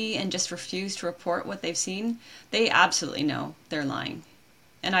see and just refuse to report what they've seen, they absolutely know they're lying.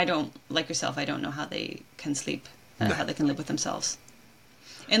 And I don't, like yourself, I don't know how they can sleep, how they can live with themselves.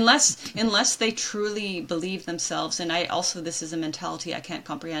 Unless they truly believe themselves, and this is a mentality I can't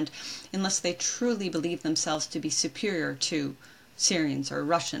comprehend, unless they truly believe themselves to be superior to Syrians or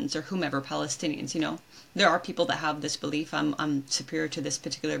Russians or whomever, Palestinians, There are people that have this belief, I'm superior to this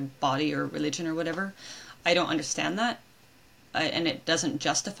particular body or religion or whatever. I don't understand that, and it doesn't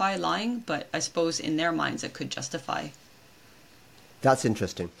justify lying, but I suppose in their minds it could justify. That's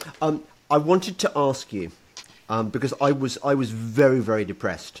interesting. I wanted to ask you, because I was very, very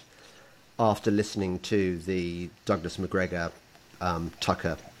depressed after listening to the Douglas McGregor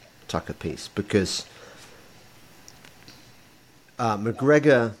Tucker piece, because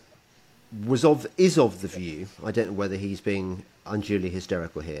McGregor is of the view, I don't know whether he's being unduly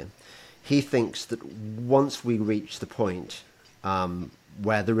hysterical here, he thinks that once we reach the point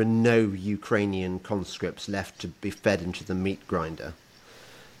where there are no Ukrainian conscripts left to be fed into the meat grinder,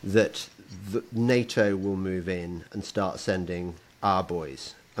 that NATO will move in and start sending our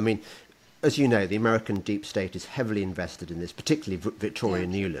boys. I mean, as you know, the American deep state is heavily invested in this, particularly Victoria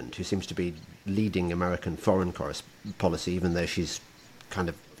Nuland, who seems to be leading American foreign policy, even though she's kind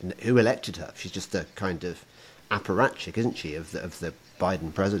of... Who elected her? She's just a kind of apparatchik, isn't she, of the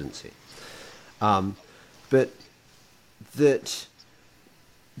Biden presidency? But that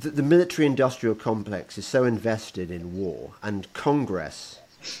the military-industrial complex is so invested in war, and Congress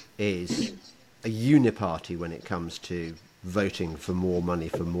is a uniparty when it comes to voting for more money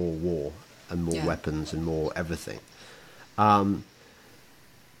for more war and more weapons and more everything.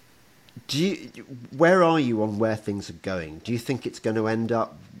 Where are you on where things are going? Do you think it's going to end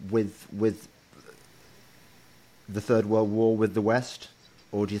up with the Third World War with the West,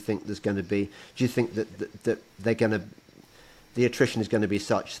 or do you think there's going to be? Do you think that they're going to? The attrition is going to be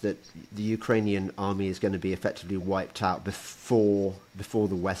such that the Ukrainian army is going to be effectively wiped out before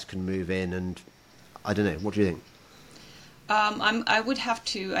the West can move in, and I don't know. What do you think? I would have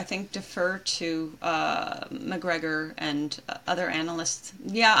to, I think, defer to McGregor and other analysts.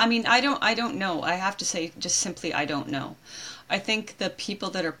 Yeah, I mean, I don't know. I have to say, just simply, I don't know. I think the people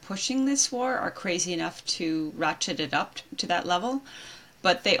that are pushing this war are crazy enough to ratchet it up to that level.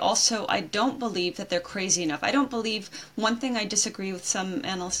 But they also, I don't believe that they're crazy enough. I don't believe, one thing I disagree with some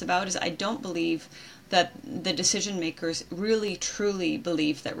analysts about is I don't believe that the decision makers really truly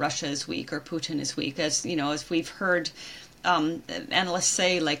believe that Russia is weak or Putin is weak. As you know, as we've heard analysts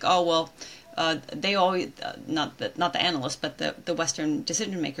say, like, oh well, they always not the analysts, but the Western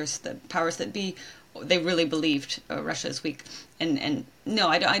decision makers, the powers that be, they really believed Russia is weak. And no,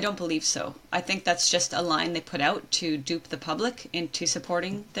 I don't believe so. I think that's just a line they put out to dupe the public into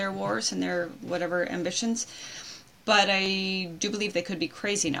supporting their wars and their whatever ambitions. But I do believe they could be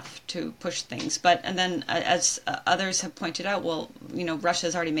crazy enough to push things. But and then, as others have pointed out, well, you know, Russia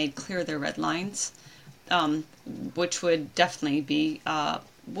has already made clear their red lines, which would definitely be. Well,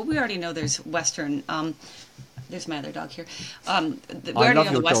 we already know there's Western. There's my other dog here. We already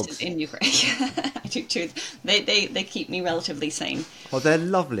know the West is in Ukraine. I do too. They keep me relatively sane. Oh, they're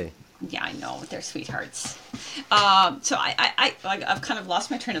lovely. Yeah, I know. They're sweethearts. So I've kind of lost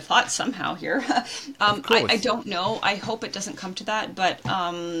my train of thought somehow here. I don't know. I hope it doesn't come to that, but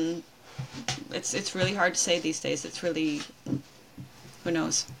it's really hard to say these days. It's really, who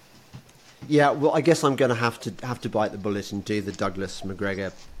knows? Yeah, well, I guess I'm going to have to bite the bullet and do the Douglas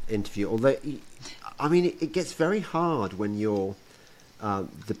McGregor interview. Although, I mean, it gets very hard when you're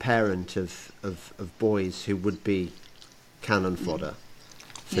the parent of boys who would be cannon fodder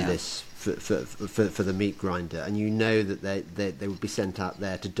for this for the meat grinder, and you know that they would be sent out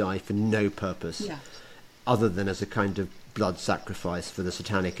there to die for no purpose other than as a kind of blood sacrifice for the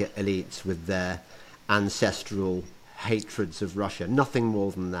satanic elites with their ancestral hatreds of Russia. Nothing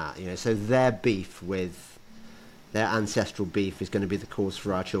more than that, you know. So their ancestral beef is going to be the cause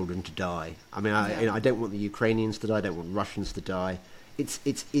for our children to die. I mean, I don't want the Ukrainians to die. I don't want Russians to die. It's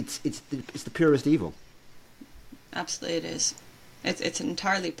the purest evil. Absolutely, it is. It's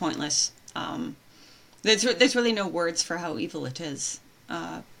entirely pointless. There's really no words for how evil it is.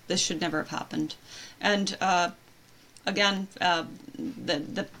 This should never have happened. And again,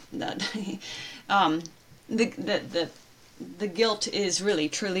 the guilt is really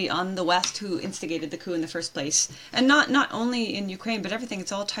truly on the West, who instigated the coup in the first place, and not only in Ukraine, but everything.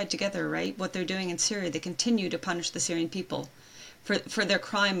 It's all tied together, right? What they're doing in Syria, they continue to punish the Syrian people for their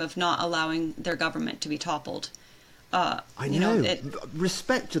crime of not allowing their government to be toppled. I know.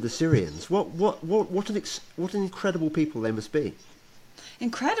 Respect to the Syrians. What an incredible people they must be.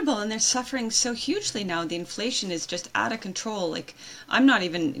 Incredible, and they're suffering so hugely now. The inflation is just out of control. Like, I'm not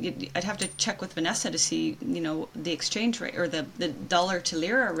even. I'd have to check with Vanessa to see, you know, the exchange rate or the dollar to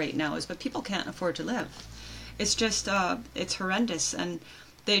lira rate now is, but people can't afford to live. It's just it's horrendous, and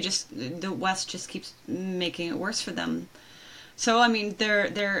the West just keeps making it worse for them. So I mean,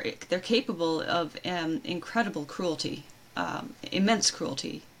 they're capable of incredible cruelty, immense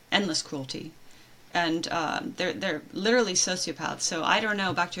cruelty, endless cruelty. And they're literally sociopaths. So I don't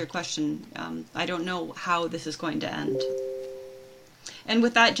know. Back to your question, I don't know how this is going to end. And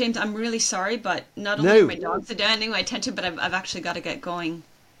with that, James, I'm really sorry, but not only are my dogs demanding my attention, but I've actually got to get going.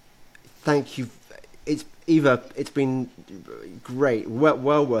 Thank you. It's Eva. It's been great.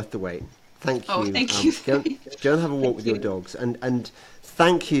 Well worth the wait. Thank you. Oh, thank you. Go and have a walk with your dogs. And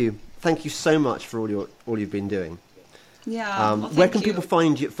thank you so much for all you've been doing. Yeah. Where can people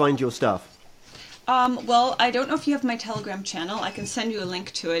find your stuff? Well, I don't know if you have my Telegram channel. I can send you a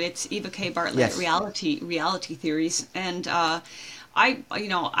link to it. It's Eva K Bartlett, Reality Theories. And I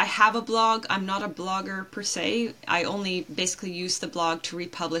have a blog. I'm not a blogger per se. I only basically use the blog to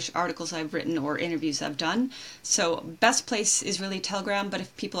republish articles I've written or interviews I've done. So best place is really Telegram. But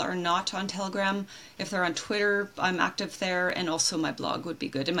if people are not on Telegram, if they're on Twitter, I'm active there. And also my blog would be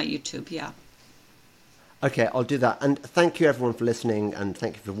good. And my YouTube, yeah. Okay, I'll do that. And thank you everyone for listening, and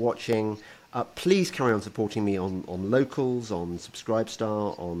thank you for watching. Please carry on supporting me on Locals, on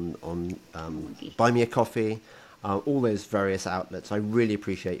Subscribestar, on Buy Me a Coffee. all those various outlets. I really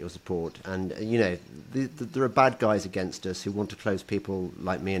appreciate your support. And, there are bad guys against us who want to close people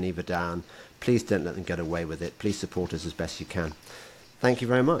like me and Eva down. Please don't let them get away with it. Please support us as best you can. Thank you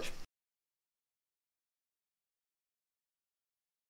very much.